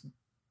use,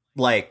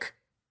 like,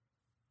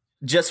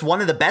 just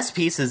one of the best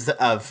pieces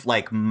of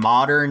like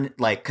modern,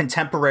 like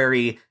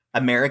contemporary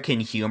American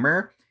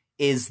humor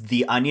is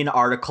the Onion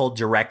article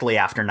directly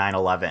after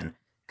 9/11.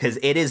 Because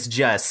it is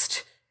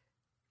just,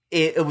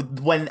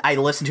 when I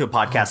listened to a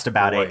podcast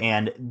about it,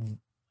 and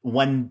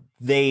when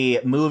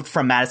they moved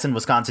from Madison,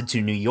 Wisconsin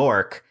to New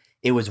York,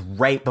 it was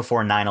right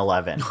before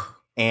 9/11.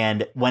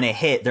 And when it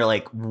hit, they're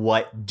like,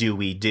 what do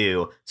we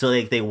do? So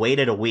like they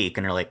waited a week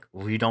and they're like,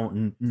 we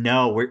don't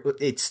know.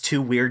 It's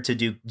too weird to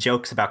do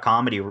jokes about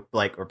comedy,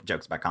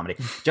 jokes about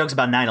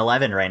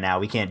 9/11 right now.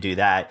 We can't do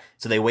that.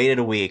 So they waited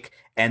a week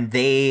and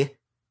they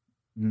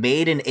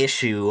made an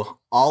issue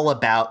all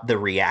about the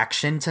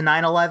reaction to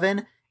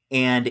 9/11.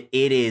 And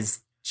it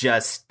is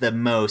just the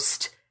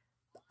most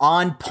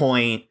on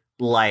point,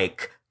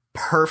 like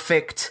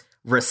perfect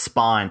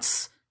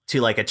response to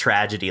like a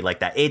tragedy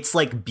like that. It's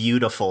like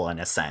beautiful in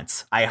a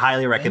sense. I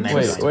highly recommend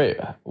it.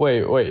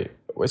 Wait.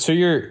 So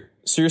you're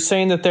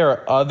saying that there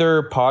are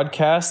other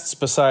podcasts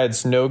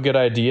besides No Good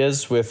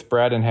Ideas with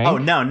Brad and Hank? Oh,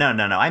 no.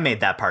 I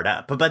made that part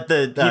up. But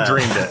you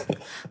dreamed it.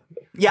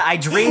 Yeah, I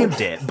dreamed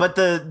it. But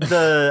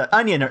the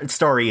Onion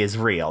story is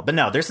real. But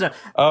no, there's no...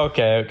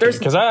 Okay.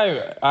 Because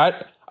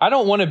I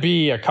don't want to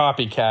be a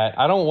copycat.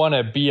 I don't want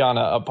to be on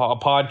a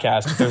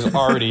podcast if there's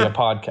already a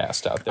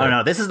podcast out there. Oh,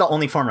 no. This is the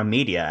only form of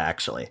media,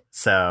 actually.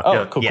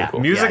 So,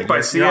 cool. Music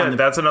by Sia,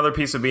 that's another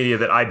piece of media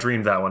that I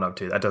dreamed that one up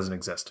to. That doesn't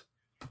exist.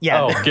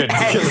 Yeah. Oh, good.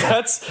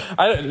 Because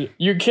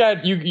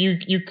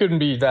you couldn't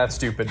be that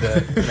stupid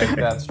to make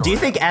that story. Do you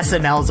think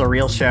SNL's a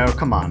real show?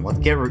 Come on, let's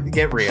get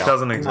real. It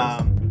doesn't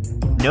exist.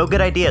 No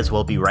Good Ideas.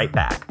 We'll be right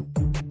back.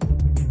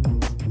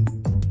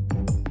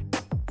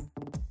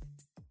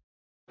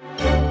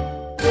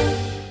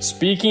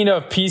 Speaking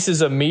of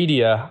pieces of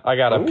media, I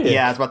got a pick.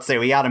 Yeah, I was about to say,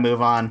 we got to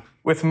move on.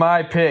 With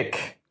my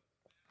pick,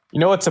 you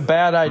know what's a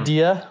bad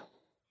idea?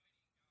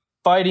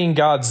 Fighting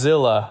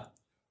Godzilla.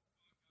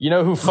 You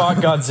know who fought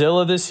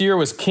Godzilla this year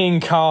was King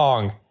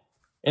Kong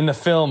in the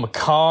film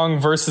Kong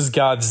versus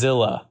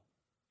Godzilla.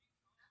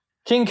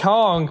 King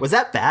Kong. Was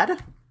that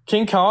bad?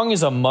 King Kong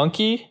is a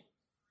monkey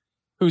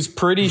who's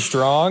pretty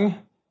strong,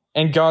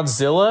 and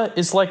Godzilla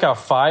is like a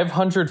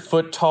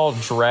 500-foot tall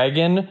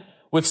dragon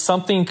with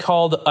something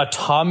called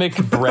atomic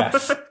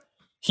breath.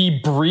 He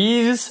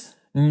breathes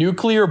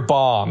nuclear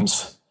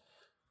bombs.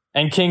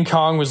 And King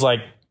Kong was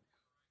like,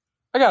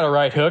 I got a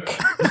right hook.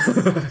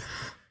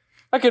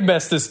 I could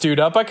mess this dude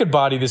up. I could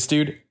body this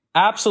dude.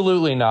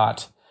 Absolutely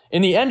not.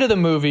 In the end of the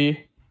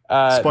movie,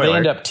 they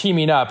end up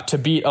teaming up to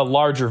beat a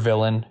larger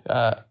villain,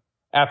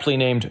 aptly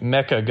named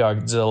Mecha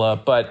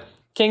Godzilla. But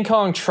King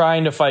Kong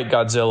trying to fight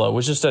Godzilla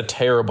was just a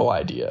terrible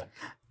idea.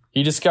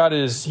 He just got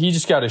his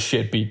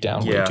shit beat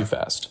down way too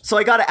fast. So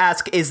I gotta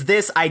ask,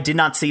 I did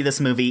not see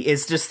this movie.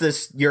 Is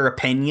this your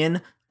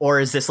opinion, or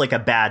is this like a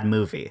bad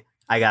movie?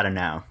 I gotta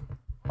know.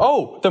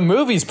 Oh, the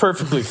movie's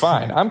perfectly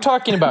fine. I'm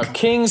talking about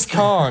King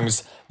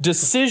Kong's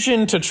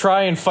decision to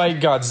try and fight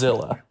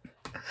Godzilla.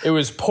 It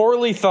was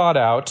poorly thought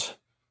out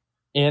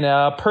in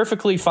a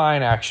perfectly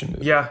fine action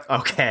movie. Yeah.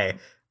 Okay.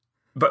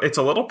 But it's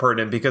a little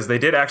pertinent because they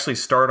did actually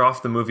start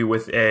off the movie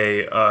with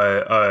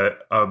a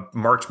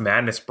March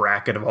Madness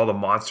bracket of all the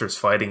monsters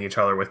fighting each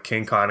other, with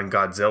King Kong and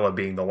Godzilla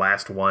being the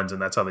last ones,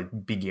 and that's how they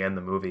began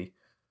the movie.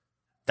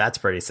 That's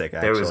pretty sick,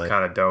 actually. It was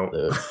kind of dope.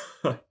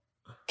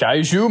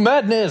 Kaiju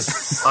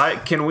Madness!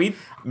 Can we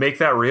make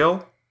that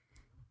real?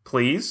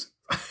 Please?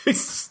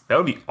 That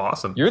would be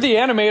awesome. You're the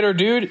animator,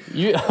 dude.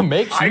 You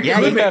make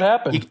that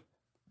happen.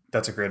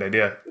 That's a great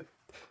idea.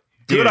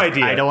 Dude, good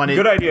idea. I don't want to.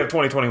 Good idea of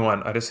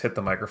 2021. I just hit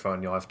the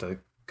microphone. You'll have to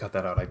cut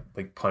that out.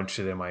 I punched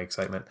it in my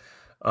excitement.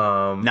 No,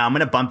 I'm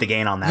gonna bump the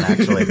gain on that.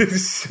 Actually, I'm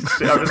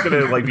just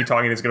gonna be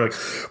talking. It's gonna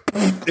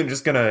I'm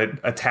just gonna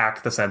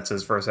attack the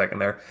senses for a second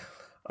there.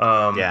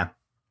 Yeah.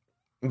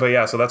 But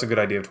yeah, so that's a good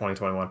idea of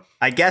 2021.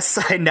 I guess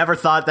I never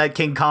thought that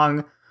King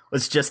Kong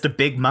was just a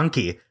big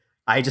monkey.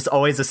 I just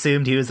always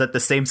assumed he was at the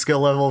same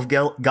skill level of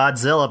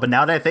Godzilla. But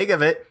now that I think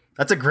of it,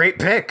 that's a great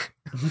pick.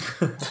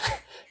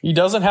 He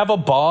doesn't have a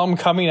bomb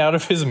coming out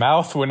of his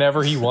mouth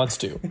whenever he wants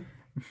to.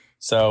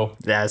 So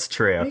that's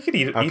true. You could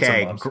eat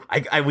okay, some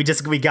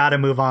bombs. We gotta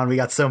move on. We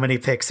got so many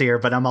picks here,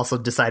 but I'm also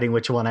deciding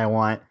which one I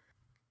want.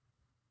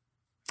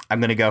 I'm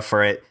gonna go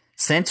for it.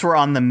 Since we're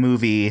on the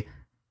movie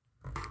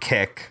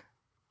kick,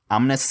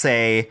 I'm gonna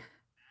say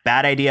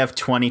bad idea of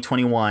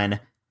 2021.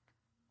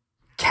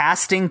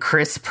 Casting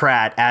Chris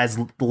Pratt as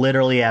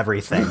literally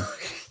everything.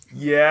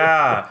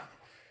 Yeah.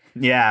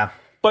 Yeah.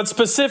 But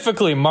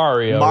specifically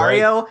Mario.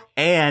 Mario right?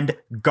 and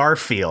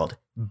Garfield.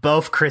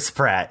 Both Chris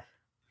Pratt.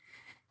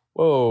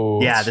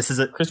 Whoa. Yeah, this is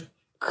a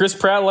Chris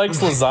Pratt likes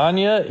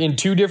lasagna in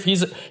two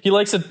different. He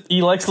likes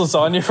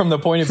lasagna from the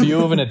point of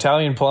view of an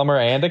Italian plumber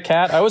and a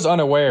cat. I was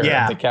unaware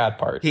of the cat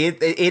part.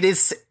 It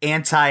is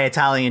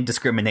anti-Italian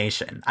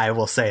discrimination. I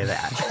will say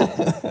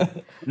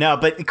that. No,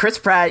 but Chris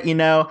Pratt, he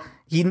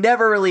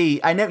never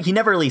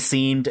really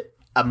seemed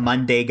a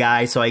Monday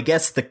guy. So I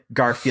guess the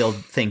Garfield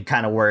thing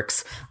kind of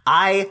works.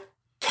 I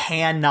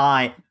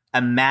cannot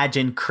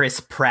imagine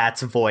Chris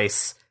Pratt's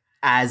voice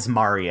as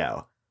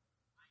Mario.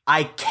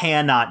 I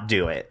cannot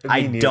do it.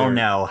 I don't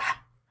know.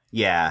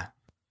 Yeah.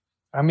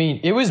 I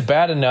mean, it was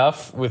bad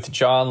enough with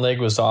John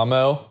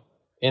Leguizamo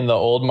in the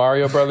old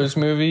Mario Brothers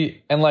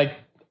movie. And,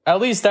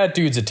 at least that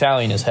dude's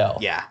Italian as hell.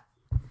 Yeah.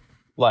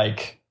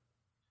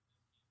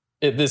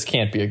 This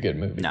can't be a good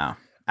movie. No,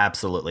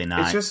 absolutely not.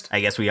 It's just, I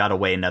guess we ought to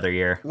wait another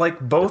year.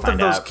 Both of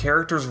those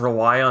characters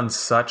rely on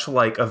such,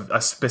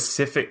 a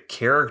specific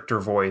character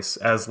voice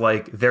as,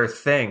 their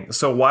thing.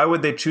 So why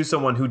would they choose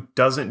someone who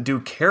doesn't do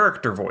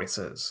character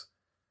voices?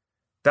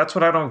 That's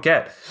what I don't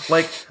get.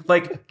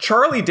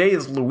 Charlie Day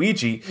as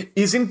Luigi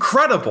is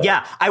incredible.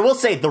 Yeah, I will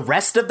say the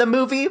rest of the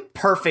movie,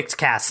 perfect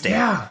casting.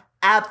 Yeah.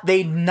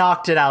 They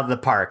knocked it out of the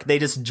park. They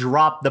just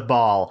dropped the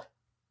ball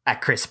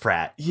at Chris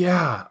Pratt.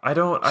 Yeah,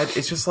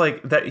 it's just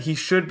that he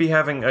should be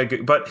having a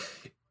good, but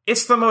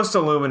it's the most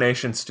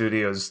Illumination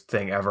Studios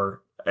thing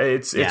ever.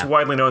 It's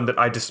widely known that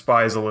I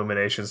despise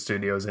Illumination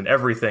Studios and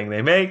everything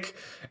they make.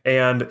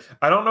 And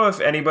I don't know if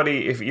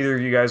either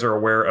of you guys are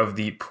aware of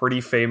the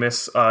pretty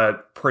famous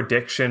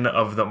prediction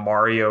of the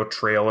Mario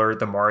trailer,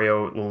 the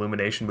Mario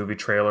Illumination movie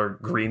trailer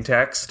green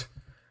text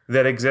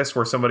that exists,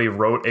 where somebody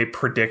wrote a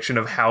prediction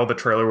of how the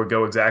trailer would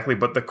go exactly.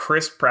 But the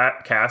Chris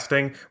Pratt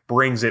casting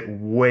brings it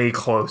way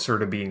closer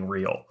to being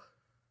real.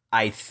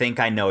 I think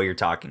I know what you're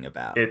talking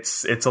about.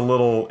 It's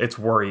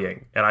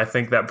worrying, and I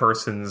think that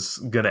person's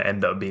gonna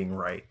end up being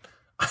right.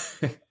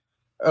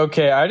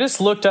 Okay, I just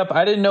looked up.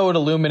 I didn't know what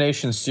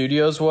Illumination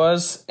Studios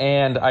was,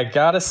 and I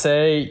gotta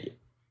say,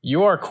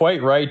 you are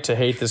quite right to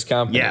hate this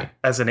company. Yeah,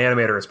 as an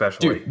animator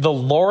especially. Dude, The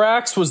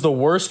Lorax was the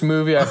worst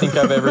movie I think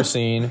I've ever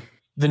seen.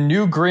 The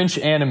new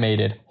Grinch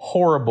animated,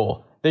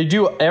 horrible. They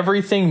do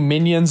everything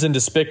Minions and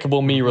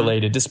Despicable Me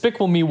related.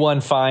 Despicable Me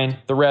 1, fine.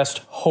 The rest,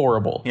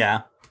 horrible.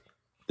 Yeah.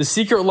 The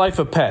Secret Life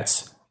of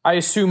Pets, I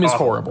assume, is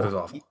horrible. It was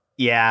awful.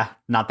 Yeah,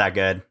 not that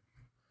good.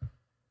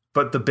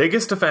 But the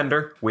biggest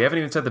offender, we haven't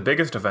even said the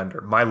biggest offender,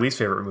 my least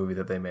favorite movie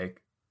that they make,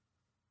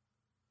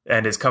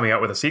 and is coming out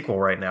with a sequel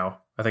right now.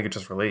 I think it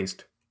just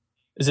released.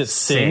 Is it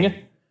Sing?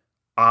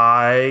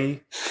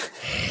 I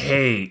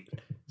hate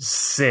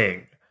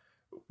Sing.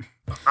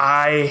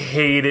 I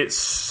hate it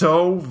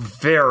so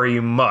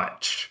very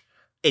much.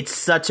 It's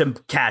such a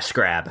cash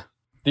grab.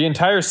 The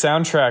entire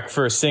soundtrack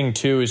for Sing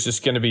 2 is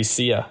just going to be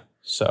Sia.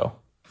 So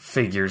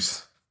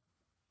Figures.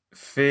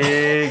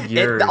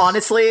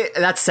 Honestly,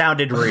 that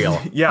sounded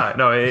real. Yeah,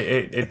 no,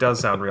 it does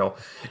sound real.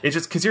 It's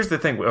just because here's the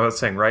thing I was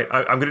saying, right?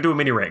 I'm going to do a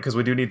mini rant because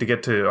we do need to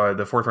get to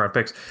the fourth round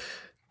picks.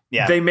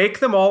 Yeah. They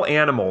make them all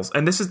animals,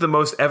 and this is the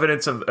most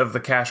evidence of the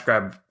cash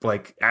grab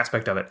like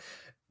aspect of it.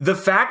 The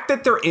fact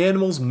that they're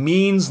animals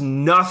means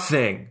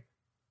nothing.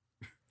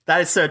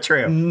 That is so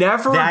true.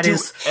 Never that do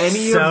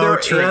any of their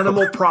true.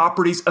 animal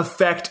properties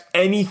affect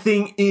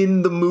anything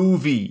in the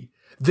movie.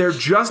 They're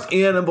just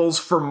animals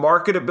for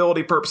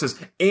marketability purposes,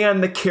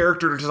 and the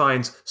character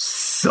designs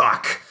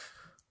suck.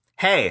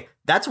 Hey,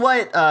 that's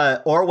what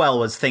Orwell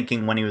was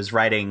thinking when he was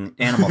writing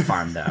Animal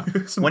Farm, though.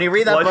 When you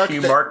read that book,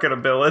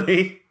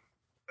 marketability.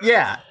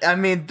 Yeah, I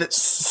mean,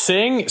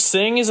 Sing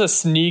is a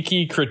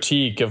sneaky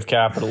critique of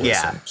capitalism.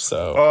 Yeah.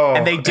 So,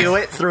 and they do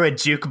it through a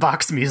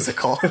jukebox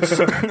musical.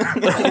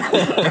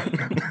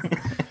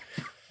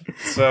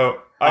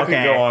 So I could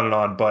go on and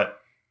on, but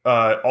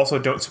also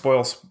don't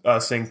spoil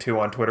Sing 2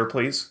 on Twitter,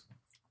 please.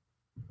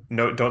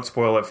 No, don't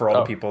spoil it for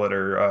all the people that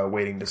are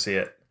waiting to see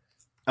it.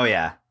 Oh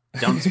yeah,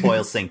 don't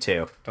spoil Sing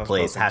 2,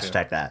 please.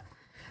 Hashtag that.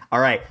 All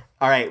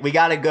right, we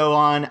got to go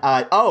on.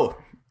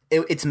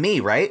 It's me,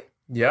 right?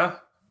 Yeah.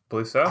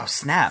 Believe so. Oh,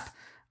 snap.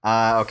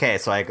 Okay,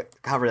 so I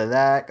got rid of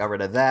that.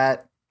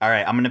 All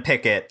right, I'm going to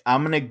pick it.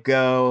 I'm going to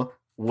go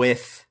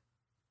with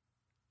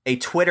a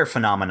Twitter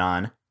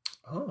phenomenon.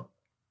 Oh.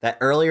 That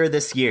earlier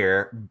this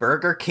year,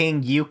 Burger King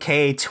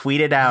UK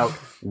tweeted out,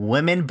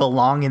 "Women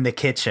belong in the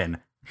kitchen."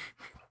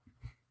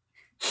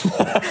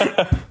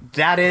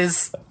 That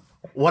is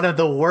one of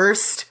the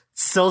worst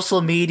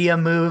social media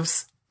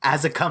moves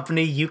as a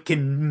company you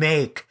can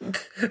make.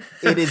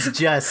 It is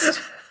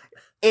just...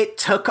 It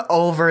took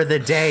over the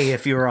day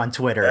if you were on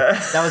Twitter.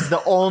 That was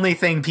the only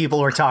thing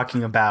people were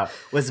talking about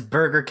was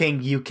Burger King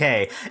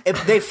UK.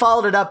 If they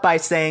followed it up by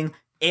saying,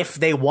 if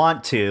they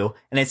want to,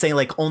 and it's saying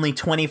like only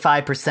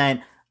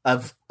 25%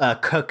 of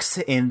cooks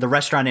in the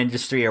restaurant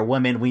industry are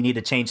women. We need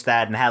to change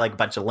that, and had like a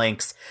bunch of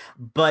links.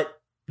 But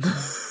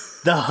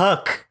the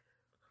hook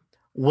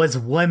was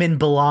women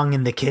belong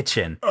in the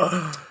kitchen.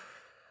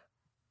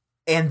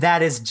 And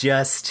that is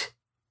just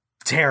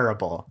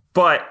terrible.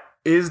 But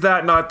is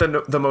that not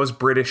the most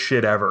British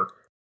shit ever?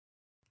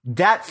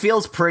 That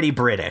feels pretty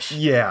British.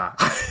 Yeah.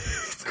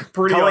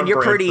 Pretty Cohen, on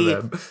you're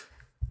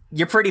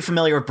pretty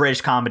familiar with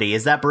British comedy.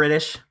 Is that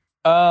British?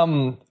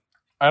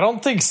 I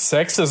don't think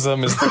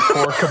sexism is the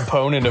core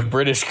component of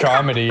British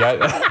comedy.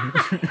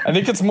 I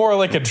think it's more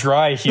like a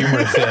dry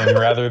humor thing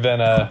rather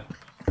than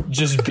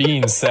just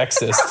being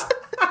sexist.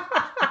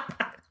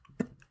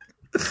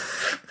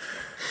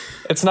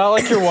 It's not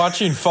like you're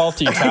watching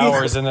Fawlty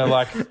Towers and they're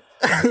like,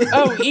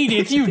 "Oh,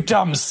 Edith, you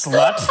dumb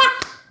slut."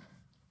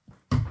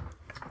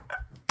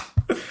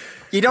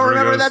 You don't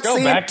remember that Go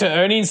scene? back to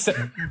earning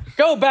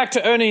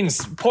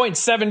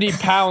 0.70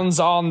 pounds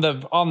on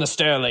the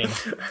sterling.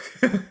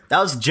 That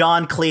was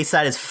John Cleese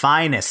at his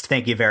finest.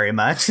 Thank you very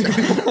much.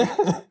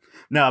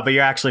 No, but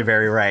you're actually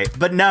very right.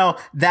 But no,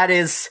 that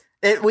is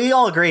it. We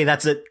all agree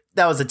that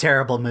was a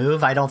terrible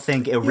move. I don't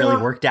think it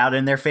really worked out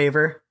in their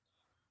favor.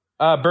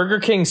 Burger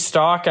King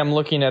stock. I'm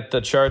looking at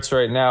the charts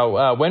right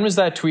now. When was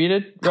that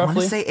tweeted? Roughly? I want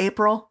to say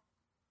April.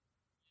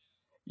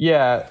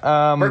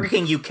 Yeah. Burger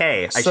King UK.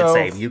 I should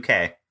say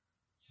UK.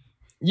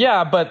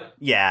 Yeah, but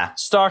yeah,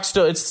 stock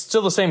it's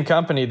still the same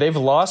company. They've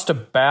lost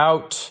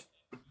about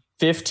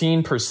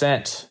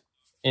 15%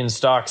 in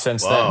stock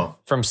since then,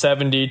 from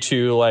 70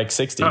 to like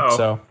 60. Uh-oh.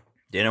 So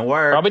didn't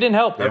work. Probably didn't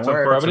help.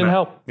 Probably didn't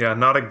help. Yeah,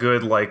 not a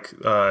good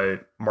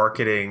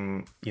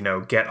marketing,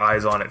 get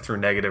eyes on it through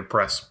negative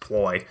press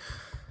ploy.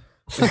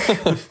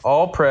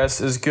 All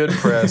press is good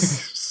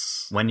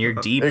press when you're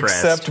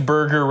depressed. Except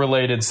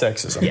burger-related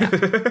sexism.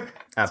 Yeah,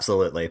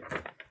 absolutely.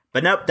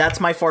 But nope, that's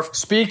my fourth.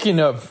 Speaking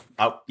of...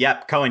 Oh,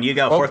 yep, Cohen, you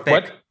go. Fourth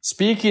pick. What?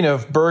 Speaking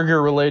of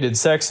burger-related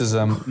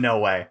sexism... No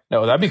way.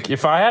 No, that'd be...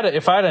 If I had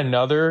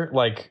another,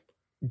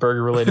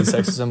 burger-related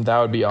sexism, that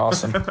would be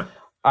awesome.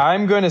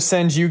 I'm going to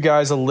send you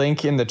guys a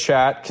link in the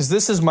chat, because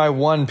this is my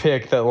one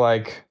pick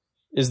that,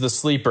 is the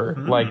sleeper,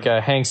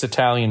 Hank's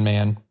Italian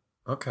Man.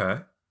 Okay.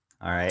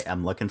 All right,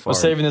 I'm looking forward.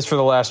 I'm saving this for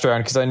the last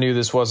round, because I knew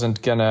this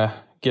wasn't going to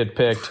get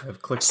picked.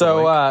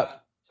 So,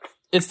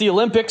 it's the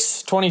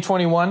Olympics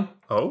 2021.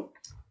 Oh?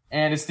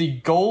 And it's the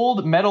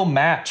gold medal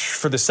match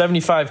for the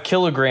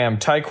 75-kilogram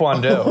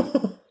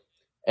taekwondo.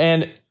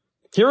 And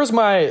here was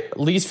my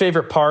least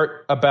favorite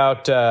part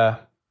about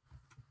the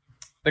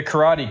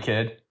Karate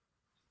Kid,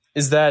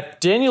 is that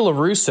Daniel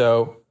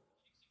LaRusso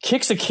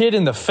kicks a kid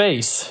in the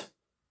face,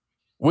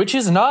 which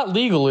is not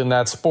legal in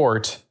that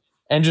sport,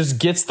 and just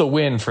gets the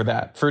win for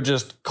that, for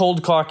just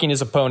cold clocking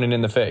his opponent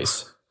in the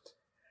face.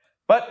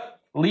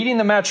 But leading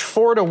the match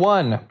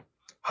 4-1,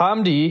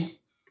 Hamdi...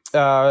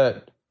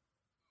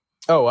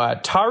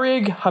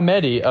 Tariq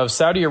Hamedi of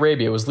Saudi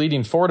Arabia was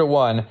leading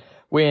 4-1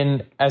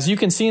 when, as you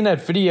can see in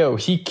that video,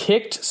 he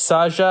kicked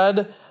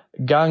Sajad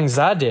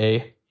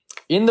Gangzadeh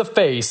in the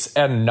face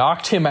and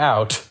knocked him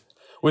out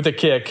with a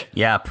kick.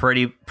 Yeah,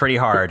 pretty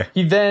hard.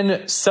 He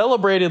then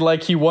celebrated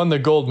like he won the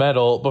gold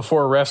medal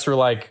before refs were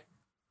like,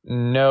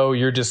 no,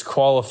 you're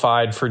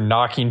disqualified for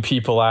knocking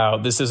people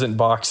out. This isn't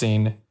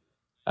boxing.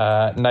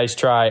 Nice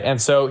try. And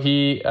so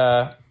he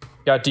got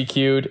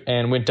DQ'd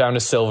and went down to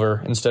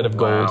silver instead of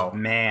gold. Wow.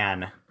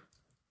 Man.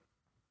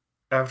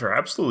 After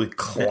absolutely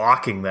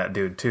clocking that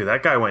dude, too.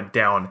 That guy went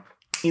down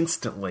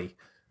instantly.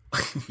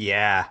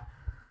 Yeah.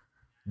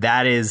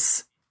 That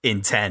is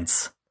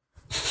intense.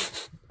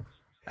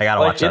 I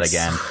gotta watch that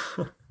again.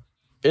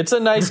 It's a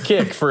nice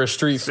kick for a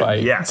street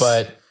fight. Yes.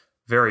 But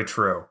very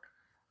true.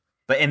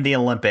 But in the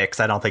Olympics,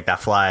 I don't think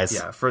that flies.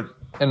 Yeah,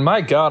 and my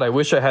God, I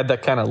wish I had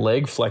that kind of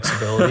leg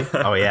flexibility.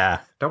 Oh,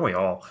 yeah. don't we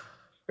all?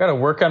 Got to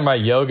work on my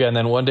yoga, and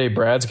then one day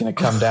Brad's going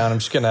to come down. I'm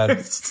just going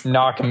to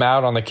knock him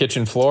out on the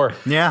kitchen floor.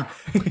 Yeah.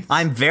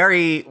 I'm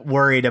very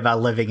worried about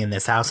living in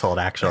this household,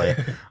 actually.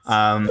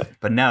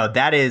 But no,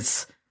 that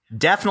is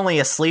definitely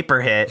a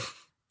sleeper hit.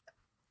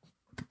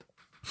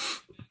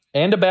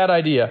 And a bad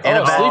idea. And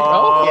a bad- sleep.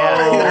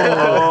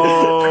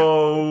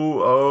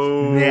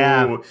 Oh,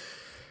 Yeah.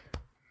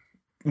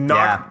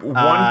 Knock Yeah.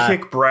 one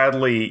kick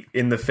Bradley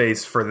in the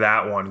face for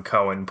that one,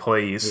 Cohen,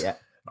 please. Yeah.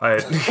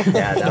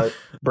 Yeah, that was,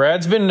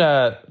 Brad's been,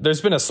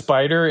 there's been a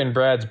spider in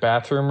Brad's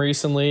bathroom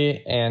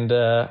recently, and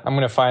I'm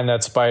going to find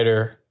that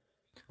spider.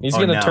 He's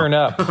going to turn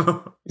up.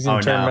 He's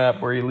going to turn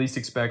up where you least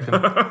expect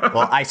him.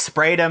 well, I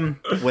sprayed him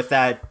with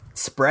that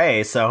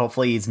spray, so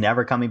hopefully he's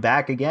never coming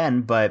back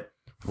again, but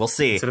we'll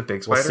see. Is it a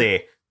big spider? We'll see.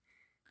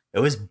 It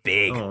was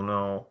big. Oh,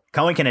 no.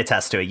 Cohen can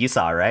attest to it. You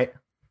saw it, right?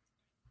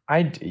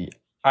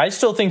 I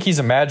still think he's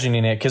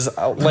imagining it because,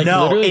 No,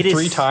 literally it is-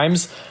 3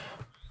 times,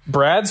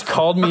 Brad's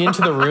called me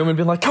into the room and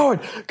been like, Cohen,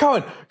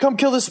 come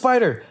kill this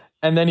spider.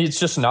 And then he's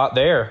just not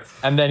there.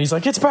 And then he's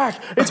like, it's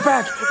back.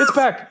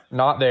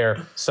 Not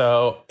there.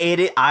 So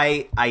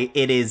I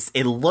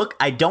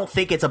don't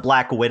think it's a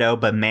Black Widow,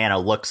 but man, it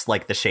looks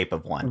like the shape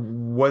of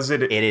one. Was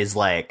it is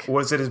like,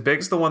 was it as big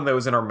as the one that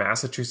was in our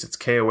Massachusetts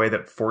KOA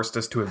that forced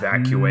us to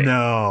evacuate?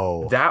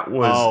 no. That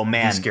was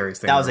the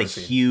scariest thing That was I've a ever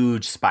seen.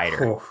 huge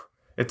spider. Oh,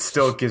 it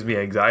still gives me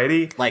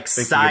anxiety. Like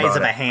thinking size about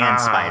of a it.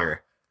 hand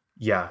spider.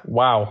 Yeah.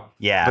 wow.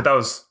 Yeah. But that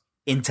was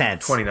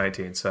intense.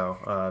 2019,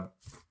 so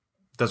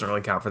doesn't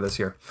really count for this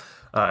year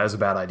as a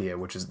bad idea,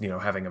 which is,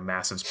 having a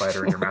massive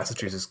spider in your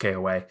Massachusetts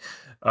KOA.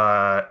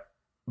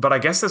 But I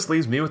guess this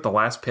leaves me with the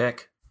last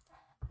pick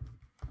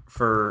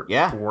for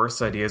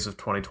worst ideas of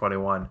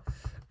 2021.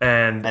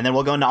 And then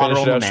we'll go into Finish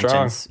it honorable out strong.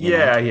 mentions. you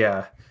know?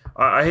 yeah.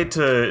 I hate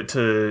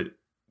to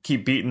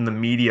keep beating the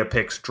media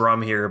picks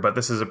drum here, but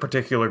this is a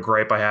particular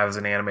gripe I have as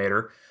an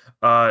animator.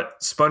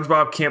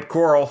 SpongeBob Camp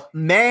Coral.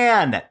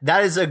 Man,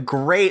 that is a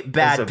great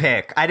bad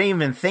pick. I didn't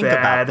even think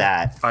about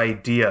that.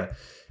 Idea.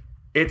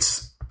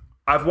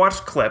 I've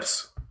watched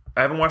clips.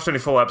 I haven't watched any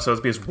full episodes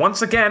because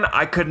once again,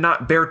 I could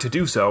not bear to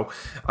do so.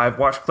 I've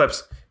watched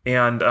clips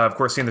and of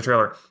course seen the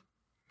trailer.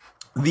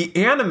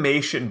 The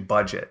animation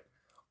budget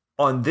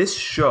on this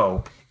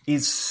show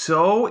is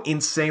so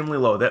insanely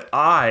low that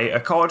a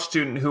college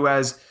student who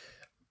has,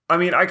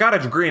 I got a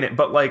degree in it,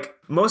 but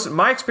most of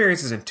my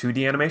experience is in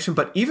 2D animation,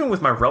 but even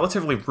with my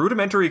relatively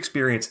rudimentary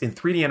experience in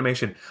 3D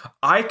animation,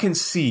 I can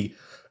see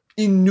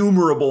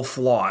innumerable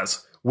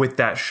flaws with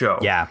that show.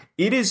 Yeah.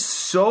 It is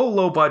so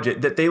low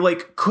budget that they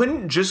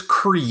couldn't just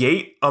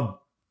create a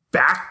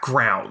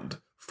background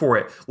for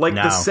it.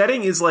 The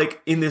setting is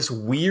in this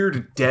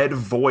weird dead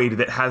void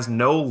that has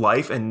no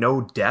life and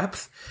no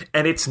depth,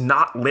 and it's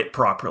not lit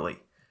properly.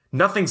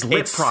 Nothing's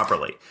lit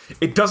properly.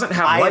 It doesn't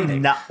have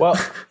lighting.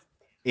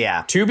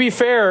 Yeah. To be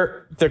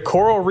fair, the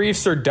coral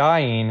reefs are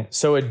dying,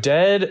 so a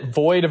dead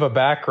void of a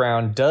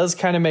background does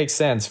kind of make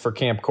sense for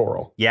Camp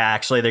Coral. Yeah,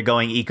 actually, they're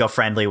going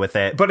eco-friendly with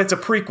it. But it's a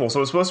prequel,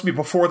 so it's supposed to be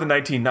before the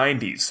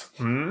 1990s.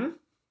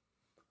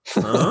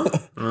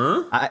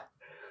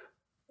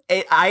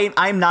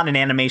 I'm not an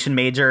animation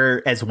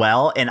major as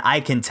well, and I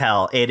can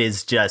tell it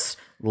is just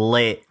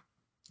lit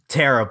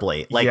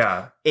terribly.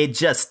 It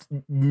just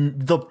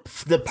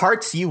the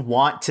parts you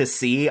want to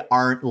see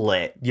aren't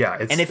lit. Yeah,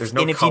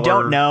 if you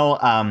don't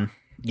know,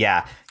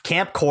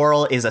 Camp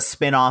Coral is a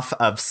spin-off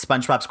of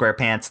SpongeBob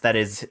SquarePants that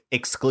is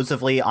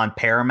exclusively on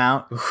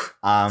Paramount. It's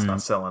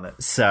not selling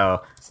it.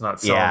 So it's not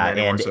selling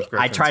any more and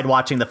subscriptions. I tried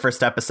watching the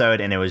first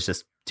episode and it was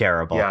just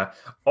terrible. Yeah.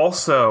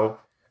 Also,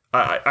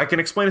 I can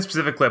explain a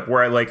specific clip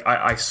where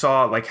I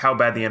saw how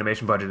bad the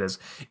animation budget is.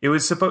 It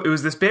was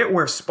this bit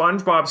where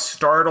SpongeBob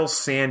startles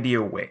Sandy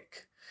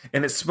awake,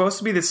 and it's supposed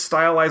to be this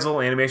stylized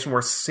little animation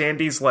where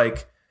Sandy's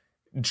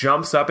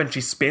jumps up and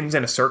she spins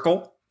in a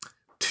circle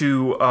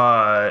to in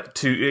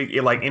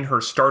her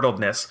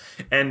startledness,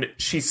 and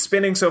she's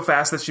spinning so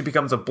fast that she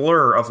becomes a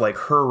blur of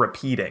her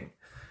repeating.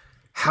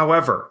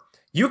 However,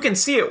 you can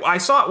see it. I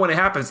saw it when it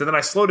happens, and then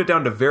I slowed it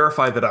down to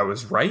verify that I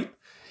was right.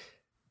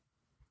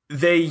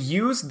 They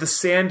used the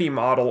Sandy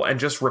model and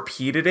just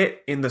repeated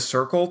it in the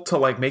circle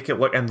to make it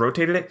look, and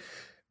rotated it,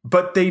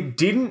 but they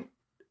didn't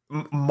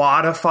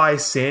modify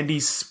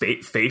Sandy's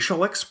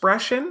facial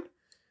expression.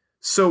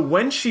 So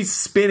when she's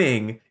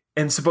spinning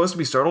and supposed to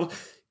be startled,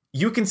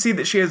 you can see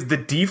that she has the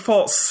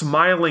default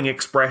smiling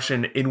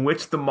expression in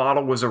which the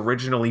model was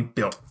originally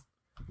built.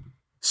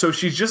 So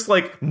she's just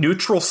like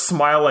neutral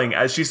smiling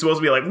as she's supposed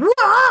to be like,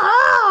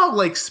 wow,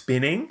 like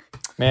spinning.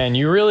 Man,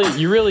 you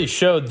really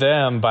showed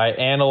them by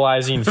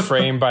analyzing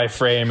frame by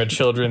frame a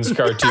children's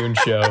cartoon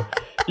show.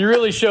 You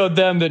really showed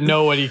them that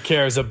nobody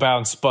cares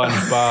about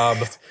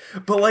SpongeBob.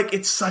 But like,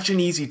 it's such an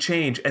easy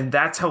change, and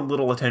that's how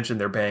little attention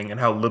they're paying and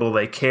how little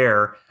they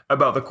care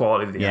about the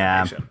quality of the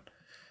animation.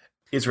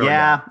 It's really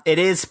bad. It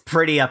is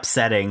pretty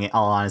upsetting, in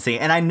all honesty.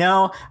 And I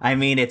know, I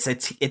mean, it's a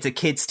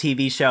kid's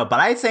TV show, but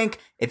I think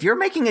if you're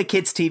making a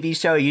kid's TV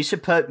show, you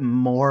should put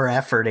more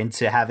effort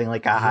into having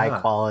like a high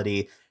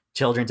quality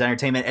children's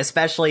entertainment,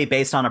 especially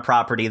based on a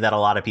property that a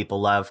lot of people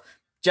love.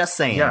 Just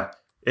saying. Yeah.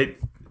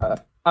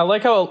 I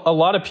like how a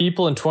lot of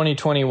people in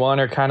 2021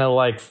 are kind of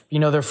like, you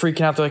know, they're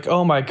freaking out. They're like,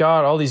 oh my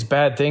God, all these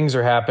bad things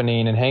are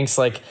happening. And Hank's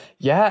like,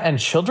 yeah, and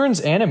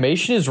children's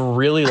animation is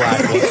really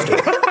lackluster.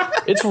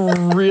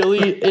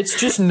 It's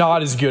just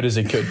not as good as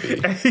it could be.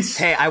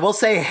 Hey, I will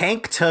say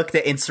Hank took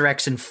the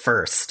insurrection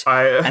first.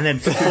 And then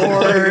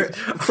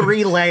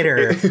 3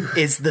 later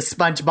is the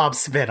SpongeBob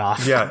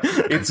spinoff. Yeah,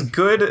 it's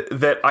good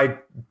that I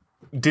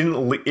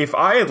didn't. If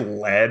I had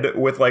led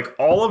with like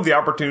all of the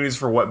opportunities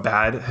for what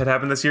bad had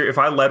happened this year, if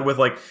I led with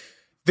like,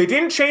 they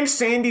didn't change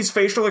Sandy's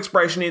facial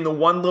expression in the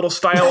one little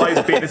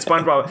stylized bit in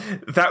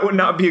SpongeBob, that would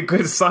not be a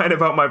good sign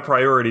about my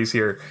priorities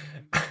here.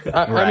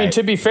 I mean,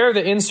 to be fair,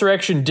 the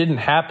insurrection didn't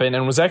happen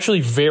and was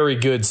actually very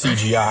good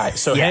CGI.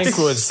 So Hank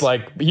was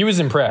like, he was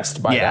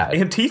impressed by that.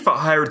 Antifa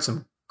hired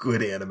some good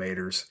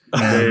animators.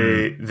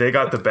 They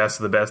got the best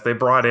of the best. They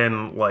brought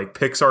in like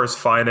Pixar's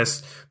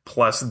finest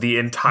plus the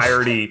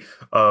entirety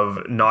of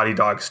Naughty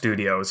Dog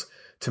Studios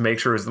to make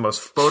sure it's the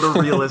most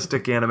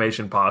photorealistic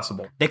animation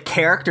possible. The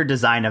character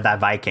design of that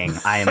Viking,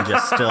 I am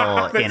just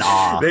still in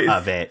awe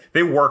of it.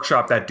 They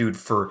workshopped that dude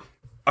for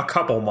a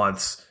couple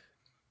months.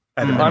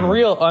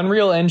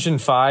 Unreal Engine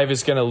 5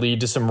 is going to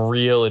lead to some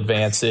real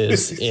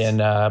advances in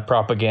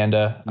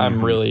propaganda.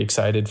 I'm really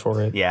excited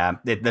for it. Yeah,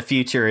 the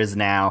future is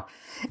now.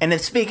 And then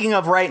speaking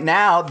of right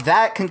now,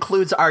 that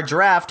concludes our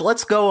draft.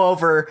 Let's go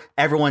over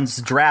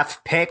everyone's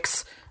draft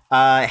picks.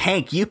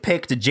 Hank, you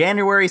picked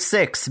January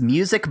 6th,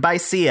 Music by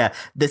Sia,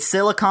 the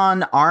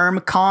Silicon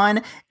Arm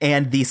Con,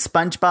 and the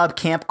SpongeBob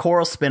Camp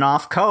Coral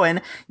spinoff.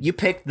 Cohen, you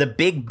picked The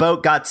Big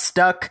Boat Got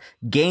Stuck,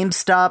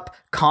 GameStop,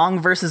 Kong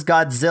vs.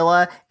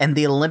 Godzilla, and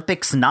the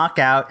Olympics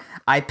Knockout.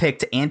 I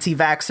picked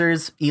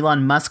Anti-Vaxxers,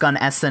 Elon Musk on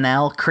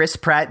SNL, Chris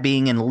Pratt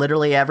being in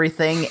literally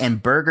everything,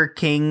 and Burger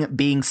King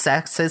being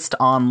sexist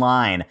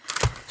online.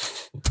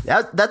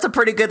 That's a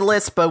pretty good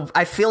list, but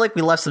I feel like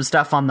we left some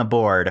stuff on the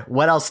board.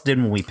 What else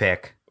didn't we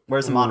pick?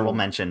 Where's some honorable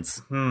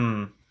mentions?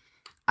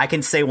 I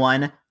can say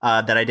one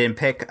that I didn't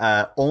pick.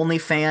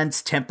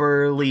 OnlyFans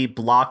temporarily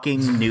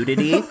blocking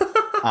nudity.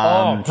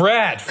 Oh,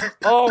 Brad.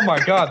 Oh, my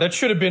God. That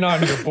should have been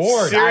on your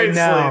board.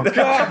 Seriously, I know.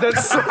 God,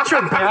 that's such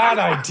a bad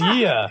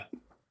idea.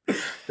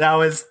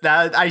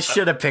 That I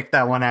should have picked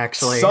that one,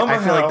 actually. Somehow,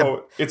 I feel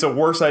like it's a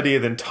worse idea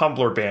than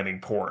Tumblr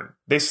banning porn.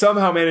 They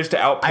somehow managed to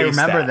outpace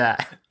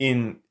that.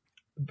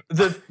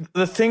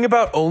 The thing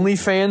about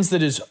OnlyFans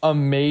that is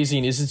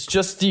amazing is it's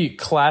just the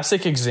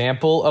classic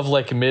example of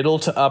like middle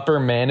to upper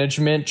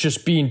management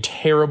just being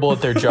terrible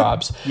at their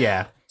jobs.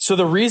 Yeah. So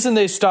the reason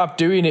they stopped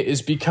doing it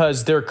is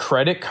because their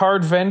credit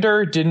card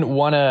vendor didn't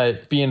want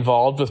to be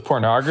involved with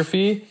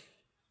pornography.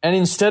 And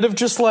instead of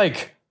just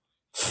like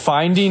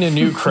finding a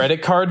new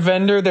credit card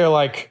vendor, they're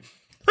like,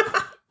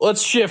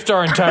 let's shift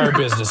our entire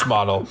business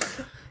model.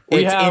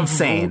 It's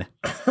insane.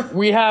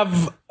 We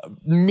have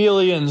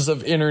millions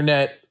of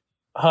internet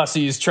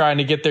hussies trying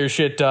to get their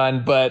shit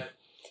done, but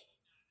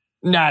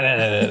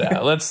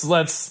no. Let's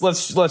shift.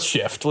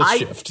 Let's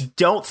shift.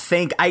 Don't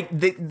think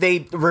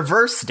they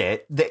reversed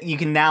it that you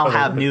can now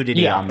have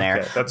nudity on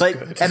there. Okay, but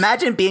good.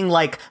 Imagine being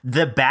like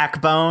the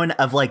backbone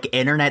of like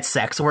internet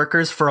sex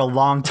workers for a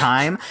long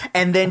time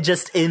and then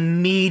just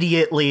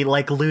immediately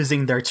like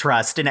losing their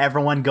trust and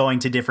everyone going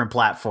to different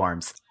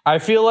platforms. I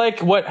feel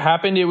like what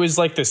happened, it was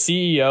like the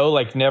CEO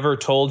like never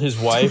told his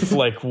wife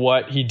like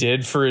what he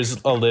did for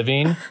a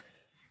living.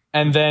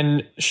 And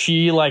then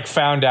she like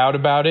found out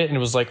about it and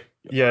was like,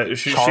 yeah,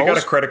 she got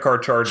a credit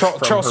card charge from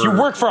Charles, her. You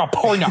work for a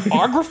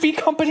pornography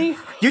company?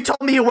 You told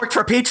me you worked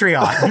for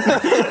Patreon.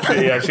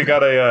 Yeah, she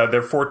got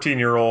their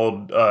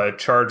 14-year-old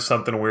charged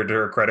something weird to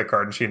her credit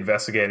card, and she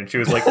investigated. And she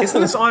was like, "Isn't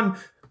this on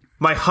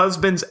my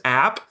husband's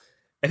app?"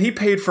 And he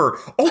paid for.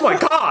 Oh my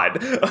God!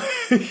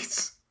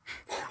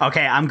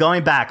 Okay, I'm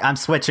going back. I'm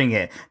switching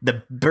it.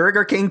 The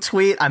Burger King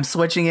tweet, I'm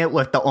switching it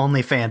with the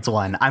OnlyFans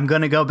one. I'm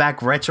going to go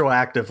back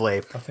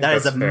retroactively. That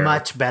is a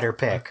much better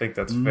pick. I think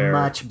that's fair.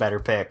 Much better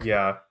pick.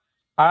 Yeah.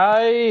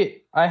 I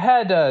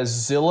had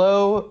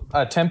Zillow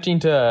attempting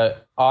to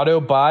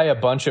auto buy a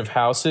bunch of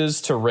houses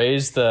to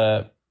raise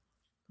the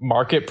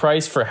market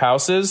price for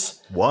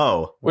houses.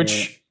 Whoa.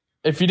 Which,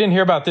 if you didn't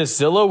hear about this,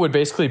 Zillow would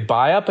basically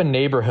buy up a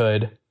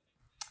neighborhood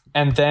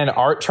and then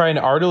try and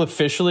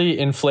artificially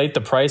inflate the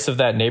price of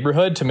that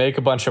neighborhood to make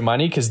a bunch of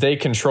money because they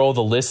control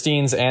the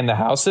listings and the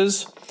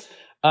houses.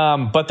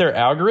 But their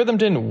algorithm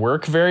didn't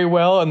work very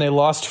well, and they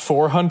lost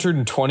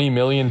 $420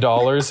 million,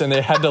 and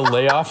they had to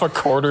lay off a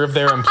quarter of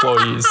their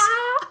employees.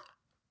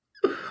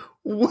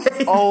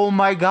 Wait, Oh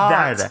my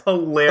god. that's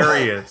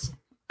hilarious.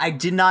 I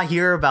did not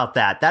hear about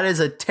that. That is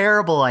a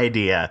terrible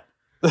idea.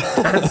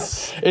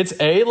 It's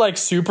A, like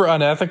super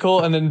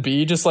unethical, and then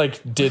B, just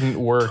like didn't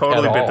work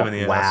Totally at bit all. them in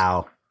the ass.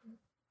 Wow.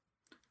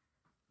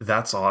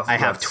 That's awesome. I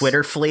have That's-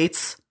 Twitter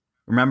fleets.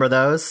 Remember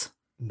those?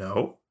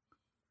 No.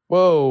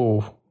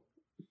 Whoa.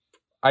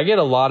 I get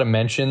a lot of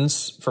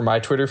mentions for my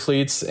Twitter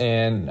fleets,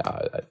 and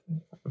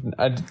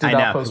I did I not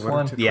know. post What are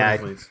one. two Yeah.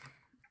 Twitter fleets?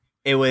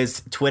 It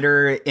was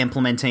Twitter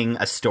implementing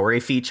a story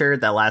feature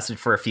that lasted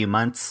for a few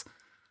months.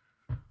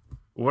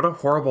 What a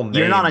horrible name.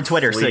 You're not on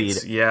Twitter, so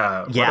Fleets.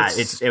 Yeah. Yeah, What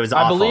a- it was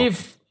awful.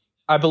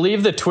 I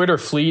believe the Twitter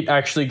fleet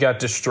actually got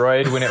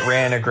destroyed when it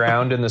ran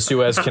aground in the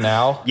Suez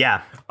Canal.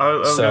 Yeah. I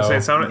was gonna So, say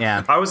it sounded.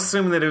 yeah. I was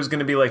assuming that it was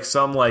gonna be like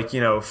some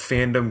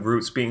fandom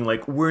groups being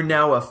like, "We're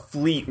now a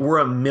fleet. We're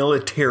a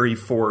military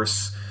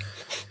force,"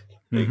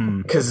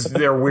 because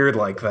they're weird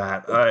like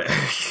that.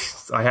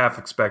 I half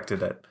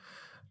expected it.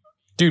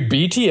 Dude,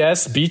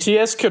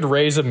 BTS could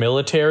raise a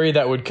military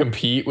that would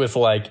compete with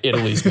like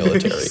Italy's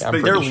military. I'm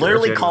They're They're pretty sure.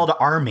 literally Jim. called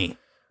Army.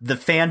 The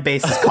fan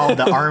base is called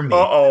the Army.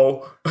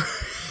 Uh-oh.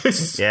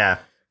 Yeah.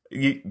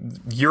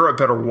 Europe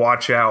better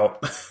watch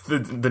out.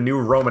 The new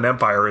Roman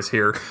Empire is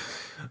here.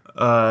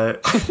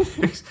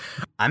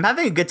 I'm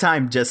having a good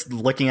time just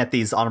looking at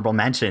these honorable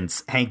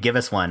mentions. Hank, give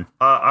us one.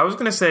 I was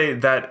going to say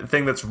that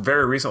thing that's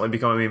very recently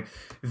become a meme,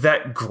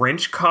 that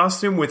Grinch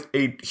costume with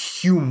a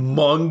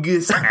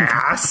humongous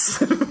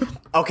ass.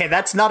 Okay,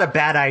 that's not a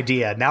bad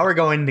idea. Now we're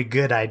going to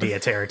good idea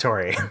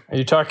territory. Are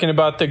you talking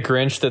about the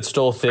Grinch that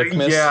stole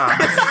Thickness? Yeah.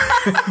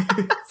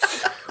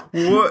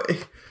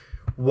 What?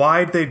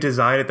 Why'd they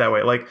design it that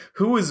way? Like,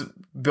 who was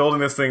building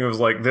this thing? It was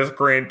like, this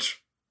Grinch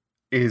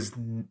is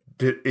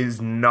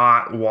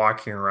not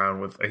walking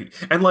around with a...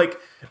 And like,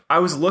 I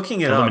was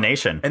looking at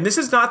Illumination. and this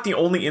is not the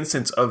only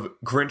instance of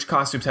Grinch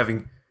costumes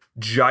having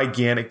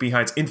gigantic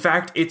behinds. In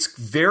fact, it's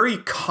very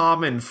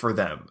common for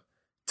them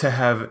to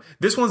have...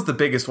 This one's the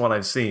biggest one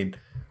I've seen.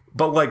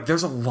 But like,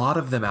 there's a lot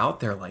of them out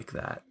there like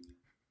that.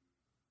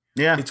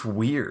 Yeah. It's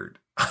weird.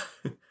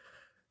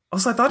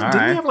 Also, I thought, All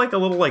didn't right. he have like a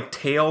little like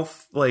tail,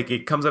 like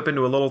it comes up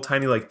into a little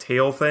tiny like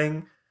tail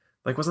thing?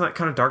 Like, wasn't that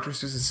kind of Dr.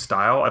 Seuss's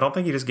style? I don't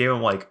think he just gave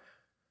him like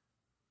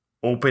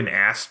open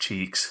ass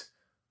cheeks.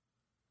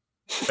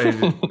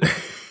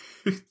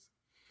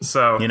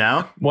 So, You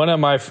know? One of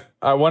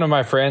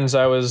my friends,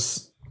 I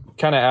was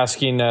kind of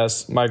asking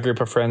my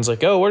group of friends,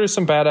 like, oh, what are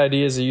some bad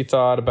ideas that you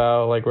thought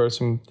about? Like, what are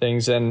some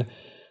things? And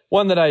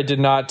one that I did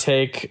not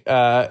take,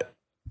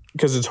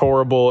 because it's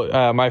horrible.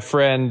 My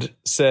friend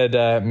said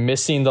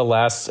missing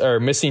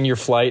your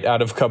flight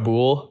out of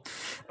Kabul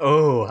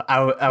Oh,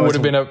 I was...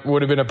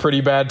 would have been a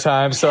pretty bad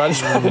time. So I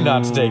decided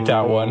not to take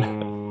that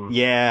one.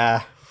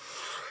 Yeah.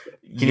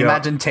 Can you Yeah.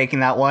 imagine taking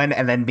that one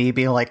and then me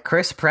being like,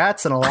 Chris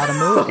Pratt's in a lot of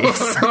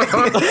movies?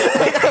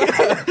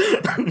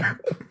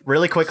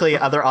 Really quickly,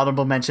 other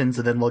honorable mentions,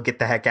 and then we'll get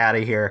the heck out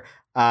of here.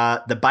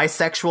 The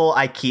bisexual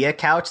IKEA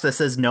couch that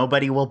says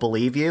nobody will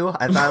believe you.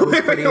 I thought it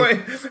was pretty...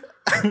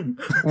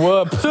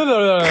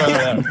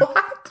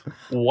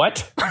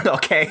 What?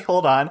 Okay,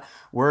 hold on.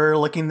 We're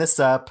looking this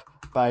up.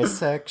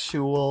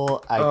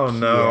 Bisexual IKEA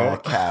no.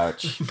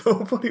 couch.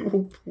 Nobody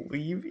will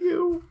believe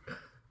you.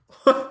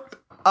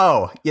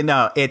 Oh,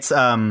 it's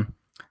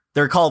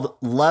they're called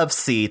love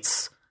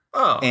seats,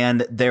 Oh,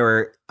 and they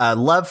were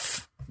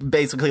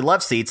basically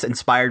love seats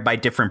inspired by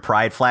different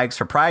pride flags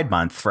for Pride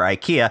Month for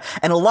IKEA,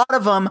 and a lot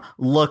of them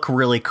look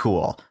really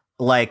cool.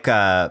 Like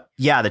the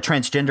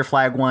transgender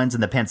flag ones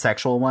and the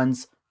pansexual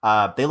ones.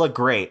 They look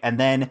great. And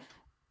then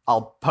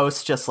I'll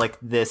post just like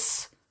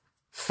this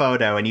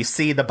photo, and you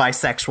see the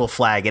bisexual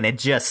flag, and it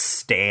just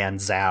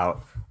stands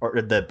out,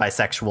 or the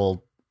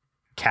bisexual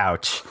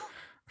couch.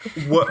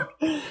 what?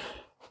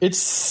 It's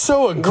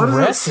so does it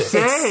aggressive. say?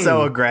 It's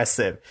so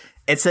aggressive.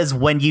 It says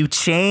when you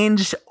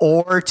change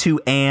or to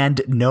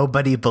and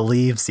nobody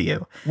believes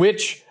you.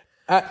 Which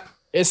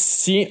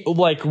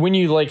like when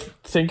you like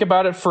think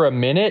about it for a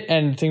minute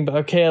and think,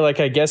 okay, like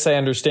I guess I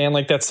understand.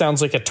 Like that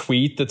sounds like a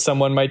tweet that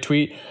someone might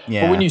tweet.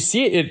 Yeah. But when you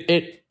see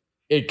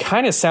it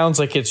kind of sounds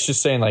like it's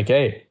just saying like,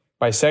 hey,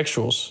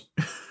 bisexuals,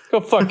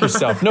 go fuck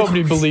yourself.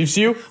 Nobody believes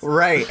you.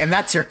 Right, and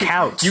that's your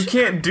couch. You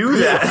can't do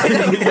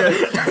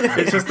that.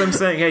 It's just them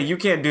saying, hey, you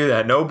can't do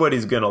that.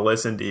 Nobody's going to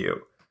listen to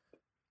you.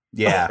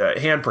 Yeah,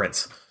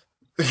 Handprints.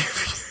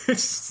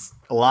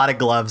 a lot of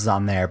gloves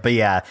on there. But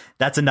yeah,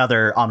 that's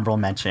another honorable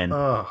mention.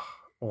 Oh,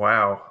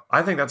 wow.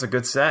 I think that's a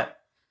good set.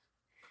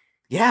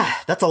 Yeah,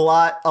 that's a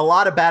lot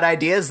of bad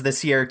ideas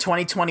this year.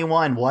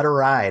 2021, what a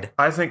ride.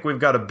 I think we've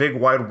got a big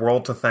wide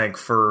world to thank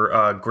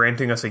for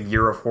granting us a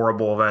year of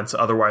horrible events.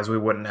 Otherwise, we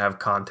wouldn't have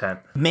content.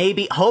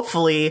 Maybe,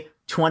 hopefully,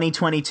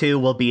 2022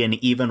 will be an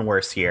even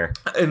worse year.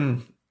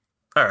 And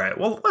all right,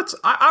 well,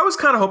 I was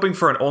kind of hoping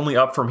for an only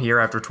up from here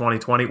after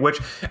 2020, which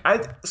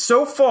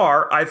so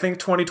far I think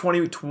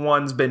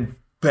 2021's been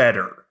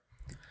better.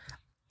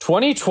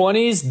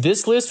 2020's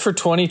this list for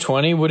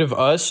 2020 would have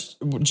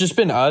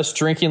been us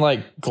drinking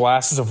like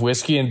glasses of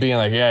whiskey and being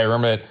like, yeah, I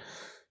remember that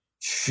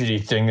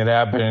shitty thing that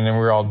happened, and then we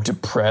were all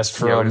depressed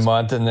for a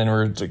month, and then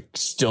we're like,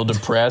 still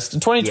depressed.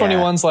 And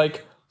 2021's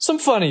like some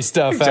funny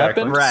stuff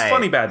happened. Just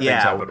funny bad things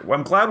happen.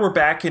 I'm glad we're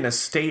back in a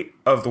state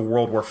of the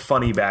world where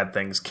funny bad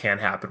things can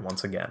happen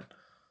once again.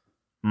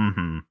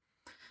 Mm-hmm.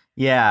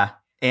 Yeah.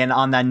 And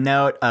on that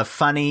note of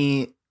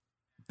funny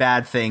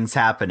bad things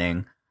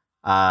happening,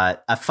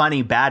 a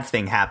funny bad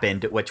thing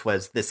happened, which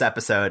was this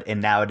episode,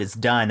 and now it is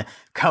done.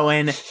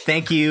 Cohen,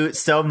 thank you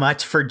so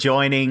much for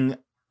joining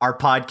our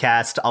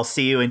podcast. I'll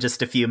see you in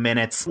just a few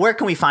minutes. Where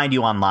can we find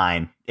you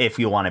online if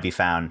you want to be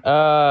found?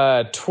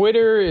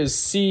 Twitter is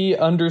C_Janks,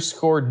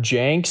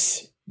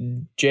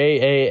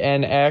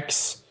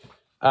 JANX.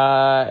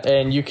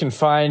 And you can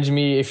find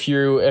me if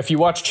you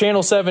watch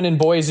Channel 7 in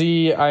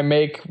Boise. I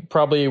make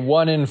probably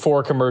 1 in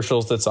 4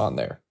 commercials that's on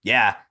there.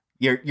 Yeah,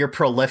 you're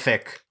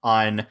prolific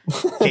on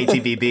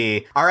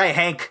KTBB. All right,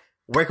 Hank,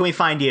 where can we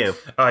find you?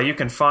 You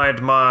can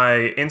find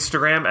my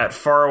Instagram at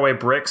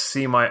FarawayBricks.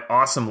 See my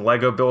awesome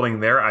Lego building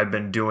there. I've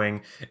been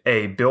doing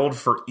a build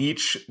for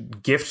each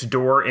gift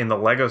door in the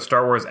Lego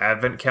Star Wars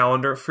Advent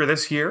Calendar for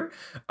this year.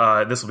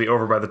 This will be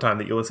over by the time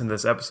that you listen to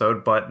this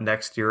episode, but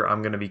next year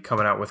I'm going to be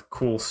coming out with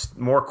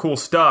more cool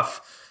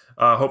stuff.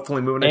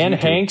 Hopefully moving into and YouTube.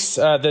 Hank's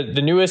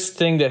the newest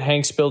thing that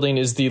Hank's building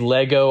is the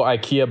Lego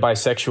IKEA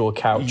bisexual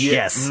couch.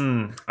 Yes.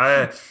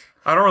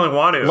 I don't really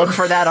want to look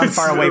for that on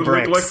Faraway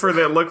Bricks. Look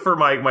for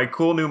my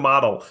cool new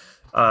model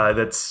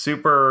that's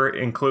super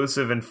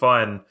inclusive and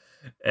fun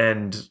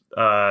and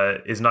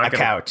is not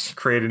going to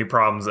create any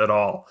problems at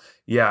all.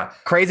 Yeah.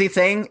 Crazy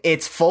thing,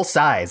 it's full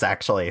size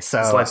actually. So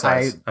it's life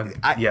size.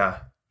 Yeah.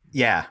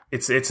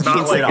 It's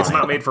not like it's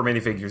not made for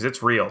minifigures.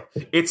 It's real.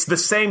 It's the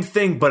same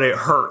thing, but it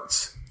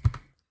hurts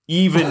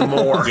even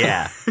more.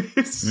 Yeah.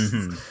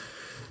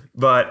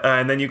 But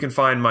and then you can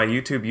find my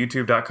YouTube,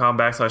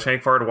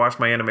 youtube.com/HankFar to watch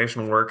my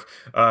animation work.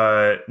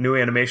 New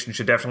animation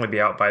should definitely be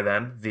out by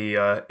then.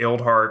 The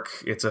Ildhark,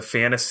 it's a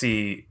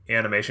fantasy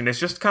animation. It's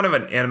just kind of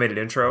an animated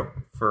intro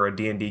for a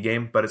D&D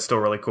game, but it's still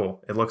really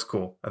cool. It looks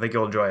cool. I think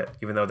you'll enjoy it,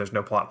 even though there's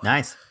no plot.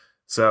 Nice.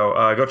 So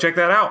go check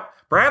that out.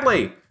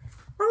 Bradley,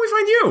 where can we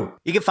find you?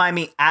 You can find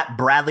me at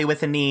Bradley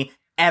with an E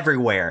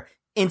everywhere.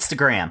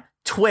 Instagram,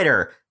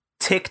 Twitter,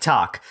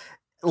 TikTok,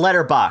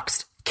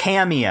 Letterboxd,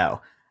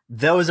 Cameo.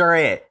 Those are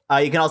it.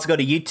 You can also go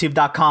to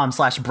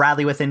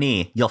youtube.com/Bradley with an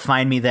E. You'll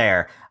find me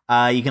there.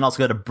 You can also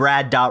go to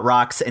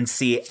brad.rocks and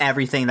see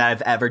everything that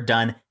I've ever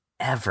done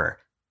ever.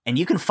 And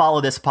you can follow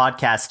this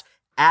podcast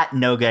at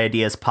No Good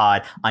Ideas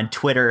Pod on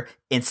Twitter,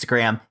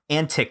 Instagram,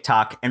 and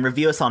TikTok, and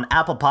review us on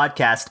Apple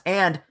Podcast.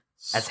 And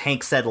as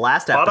Hank said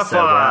last episode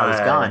when I was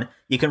gone,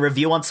 you can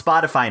review on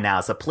Spotify now.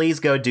 So please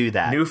go do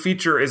that. New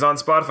feature is on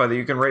Spotify that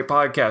you can rate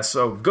podcasts.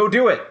 So go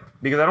do it.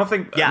 Because I don't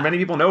think many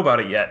people know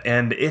about it yet.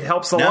 And it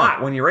helps a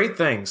lot when you rate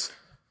things.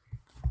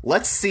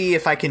 Let's see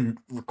if I can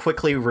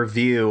quickly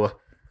review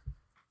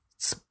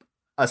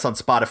us on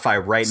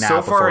Spotify right now.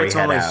 So far, it's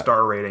only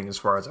star rating as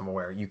far as I'm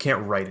aware. You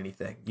can't write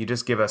anything. You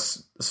just give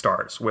us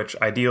stars, which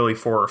ideally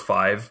 4 or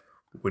 5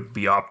 would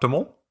be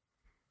optimal.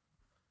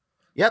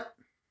 Yep.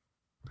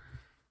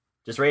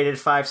 Just rated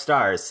 5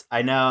 stars.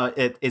 I know.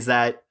 Is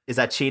that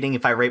cheating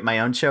if I rate my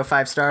own show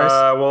 5 stars?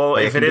 Well,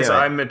 if it is,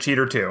 I'm a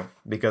cheater too,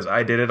 because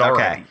I did it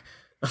already.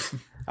 Okay.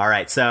 All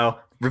right. So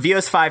review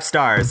us 5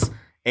 stars.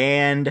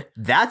 And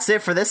that's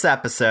it for this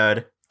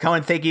episode.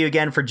 Cohen, thank you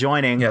again for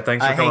joining. Yeah,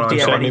 thanks for coming on.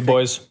 Thanks for me,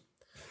 boys. Do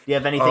you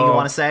have anything you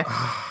want to say?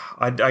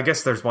 I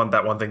guess there's one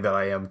thing that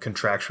I am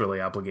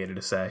contractually obligated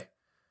to say.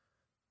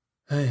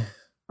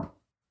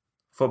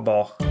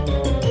 Football.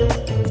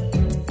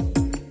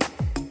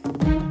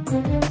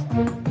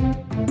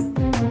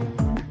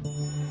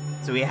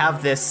 So we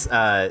have this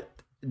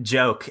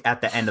joke at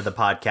the end of the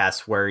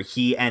podcast where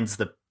he ends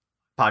the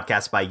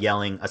podcast by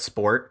yelling a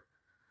sport.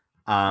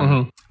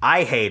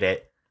 I hate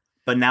it,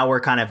 but now we're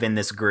kind of in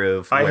this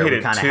groove where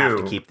we kind of have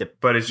to keep the.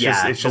 But it's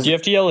just. Do you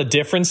have to yell a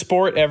different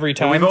sport every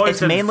time? We've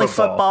always it's mainly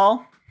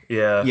football.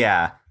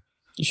 Yeah.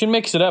 You should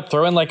mix it up.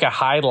 Throw in like a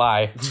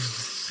highlight.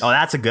 Oh,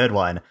 that's a good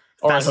one.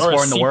 Fastest or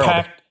sport in the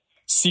world.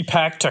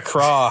 CPAC to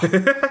craw.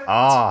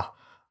 Oh.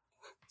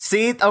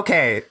 See,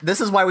 okay,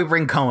 this is why we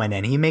bring Cohen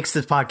in. He makes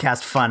this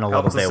podcast fun a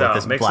little bit with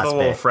this makes it a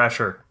little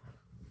fresher.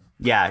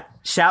 Yeah,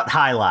 shout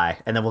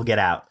highlight, and then we'll get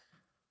out.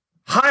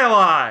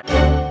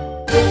 Highlight!